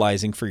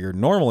fertilizing for your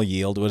normal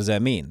yield, what does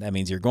that mean? That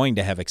means you're going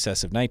to have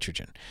excessive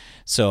nitrogen.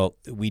 So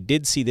we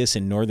did see this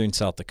in northern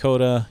South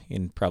Dakota,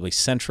 in probably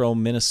central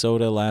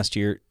Minnesota last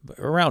year.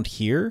 Around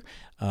here,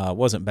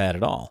 wasn't bad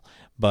at all.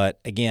 But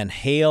again,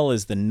 hail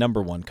is the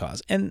number one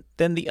cause. And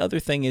then the other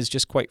thing is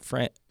just quite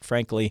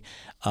frankly,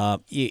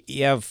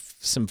 you have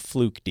some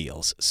fluke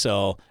deals.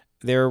 So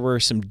there were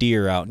some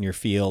deer out in your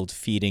field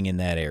feeding in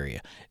that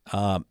area.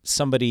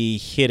 Somebody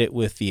hit it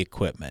with the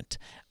equipment.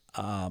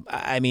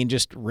 I mean,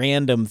 just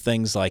random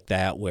things like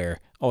that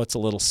where, it's a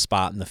little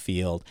spot in the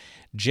field.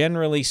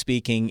 Generally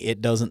speaking, it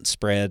doesn't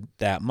spread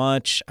that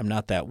much. I'm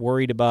not that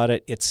worried about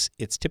it.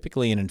 It's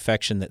typically an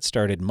infection that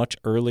started much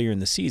earlier in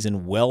the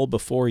season, well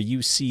before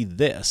you see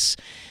this.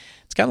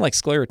 It's kind of like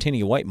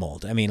sclerotinia white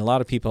mold. I mean, a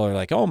lot of people are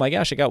like, oh my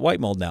gosh, I got white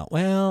mold now.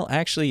 Well,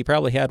 actually, you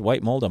probably had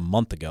white mold a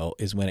month ago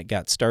is when it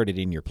got started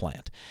in your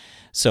plant.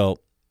 So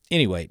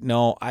anyway,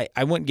 no,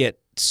 I wouldn't get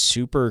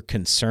super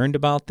concerned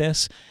about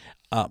this,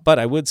 but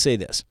I would say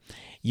this.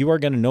 You are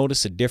going to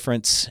notice a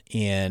difference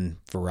in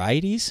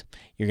varieties.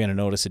 You're going to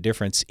notice a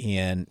difference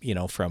in,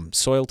 from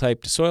soil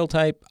type to soil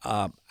type.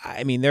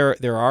 I mean,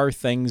 there are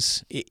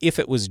things, if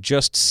it was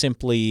just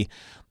simply,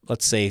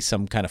 let's say,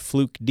 some kind of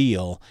fluke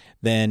deal,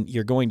 then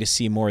you're going to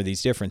see more of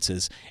these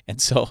differences.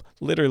 And so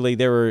literally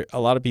there were a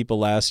lot of people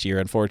last year,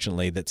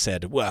 unfortunately, that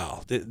said,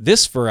 well,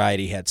 this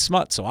variety had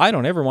smut, so I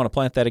don't ever want to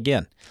plant that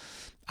again.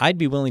 I'd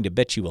be willing to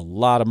bet you a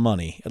lot of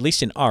money, at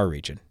least in our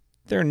region,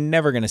 they're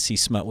never going to see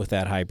smut with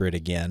that hybrid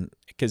again,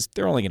 because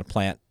they're only going to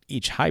plant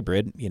each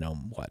hybrid,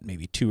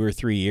 maybe 2 or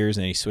 3 years,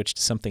 and then you switch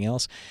to something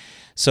else.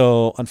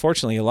 So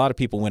unfortunately, a lot of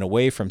people went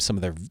away from some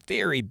of their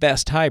very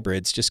best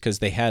hybrids just because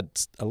they had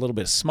a little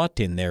bit of smut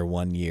in there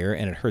one year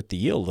and it hurt the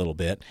yield a little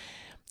bit.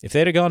 If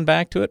they'd have gone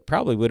back to it,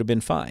 probably would have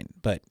been fine.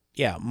 But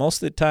yeah,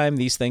 most of the time,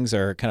 these things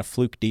are kind of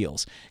fluke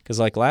deals, because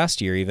like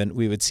last year even,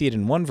 we would see it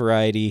in one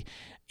variety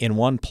in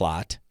one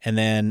plot, and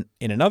then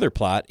in another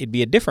plot, it'd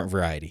be a different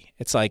variety.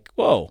 It's like,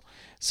 whoa.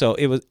 So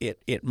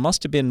it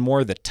must have been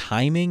more the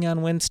timing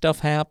on when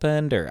stuff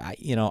happened, or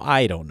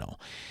I don't know.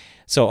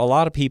 So a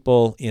lot of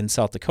people in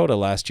South Dakota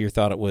last year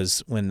thought it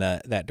was when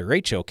that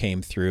derecho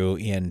came through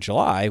in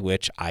July,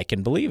 which I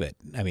can believe it.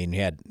 I mean,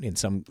 you had in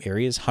some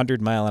areas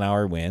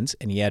 100-mile-an-hour winds,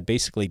 and you had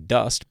basically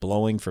dust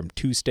blowing from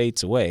 2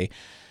 states away,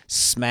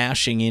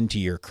 smashing into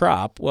your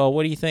crop. Well,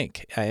 what do you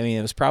think? I mean,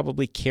 it was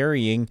probably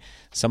carrying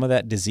some of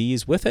that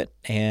disease with it,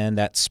 and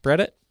that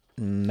spread it.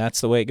 And that's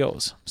the way it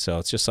goes. So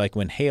it's just like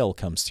when hail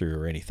comes through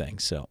or anything.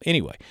 So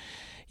anyway,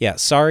 yeah,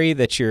 sorry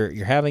that you're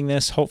having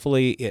this.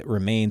 Hopefully it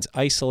remains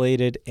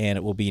isolated and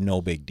it will be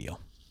no big deal.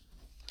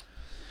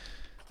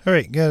 All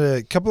right, got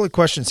a couple of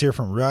questions here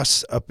from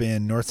Russ up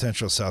in north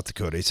central South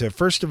Dakota. He said,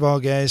 first of all,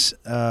 guys,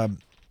 I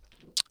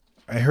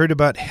heard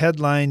about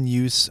headline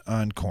use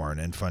on corn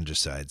and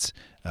fungicides.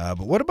 But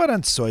what about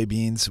on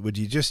soybeans? Would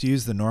you just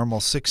use the normal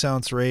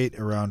 6-ounce rate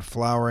around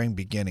flowering,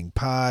 beginning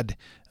pod?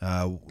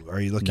 Are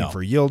you looking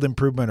for yield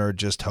improvement or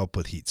just help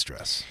with heat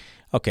stress?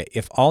 Okay,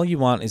 if all you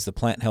want is the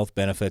plant health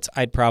benefits,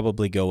 I'd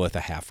probably go with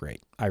a half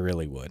rate. I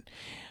really would.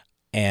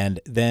 And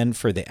then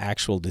for the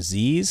actual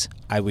disease,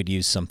 I would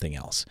use something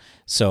else.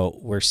 So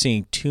we're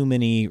seeing too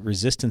many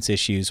resistance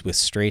issues with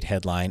straight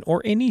headline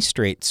or any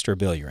straight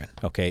strobilurin.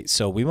 Okay,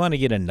 so we want to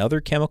get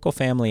another chemical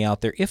family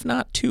out there, if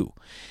not 2.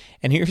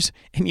 And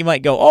you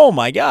might go, oh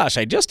my gosh,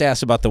 I just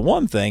asked about the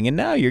one thing, and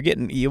now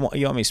you want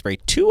me to spray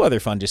 2 other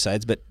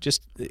fungicides, but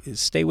just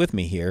stay with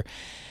me here.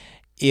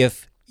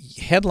 If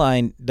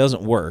headline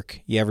doesn't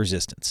work, you have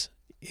resistance.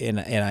 And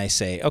I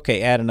say,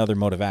 okay, add another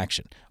mode of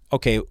action.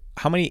 Okay,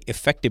 how many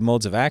effective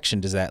modes of action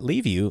does that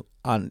leave you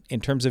in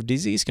terms of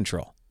disease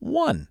control?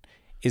 1.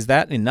 Is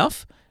that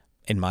enough?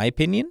 In my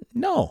opinion,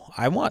 no.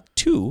 I want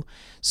 2.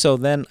 So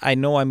then I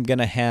know I'm going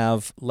to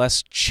have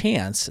less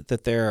chance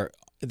that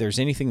there's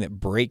anything that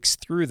breaks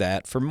through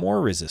that for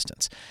more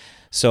resistance.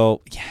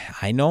 So yeah,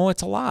 I know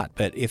it's a lot,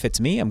 but if it's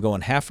me, I'm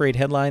going half rate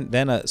headline,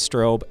 then a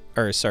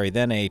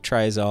then a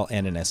triazole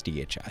and an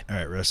SDHI. All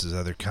right, Russ's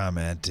other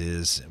comment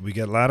is, we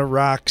got a lot of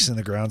rocks in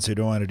the ground, so you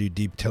don't want to do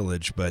deep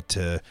tillage, but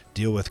to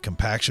deal with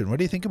compaction, what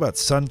do you think about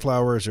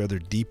sunflowers or other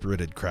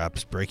deep-rooted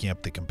crops breaking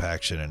up the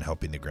compaction and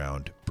helping the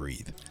ground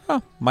breathe?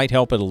 Might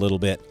help it a little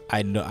bit.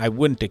 I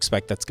wouldn't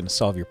expect that's going to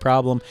solve your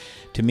problem.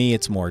 To me,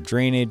 it's more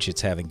drainage.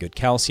 It's having good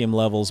calcium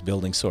levels,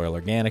 building soil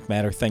organic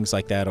matter, things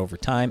like that over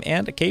time,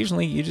 and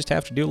occasionally you just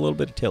have to do a little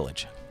bit of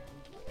tillage.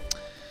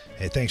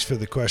 Hey, thanks for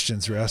the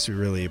questions, Russ. We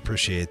really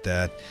appreciate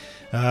that.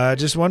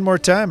 Just one more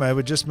time, I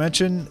would just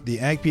mention the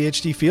Ag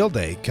PhD Field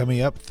Day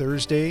coming up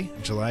Thursday,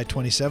 July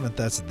 27th.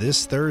 That's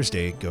this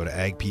Thursday. Go to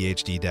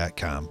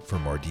agphd.com for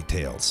more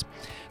details.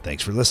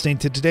 Thanks for listening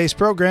to today's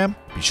program.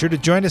 Be sure to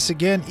join us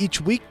again each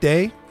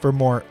weekday for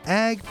more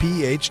Ag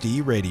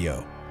PhD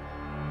Radio.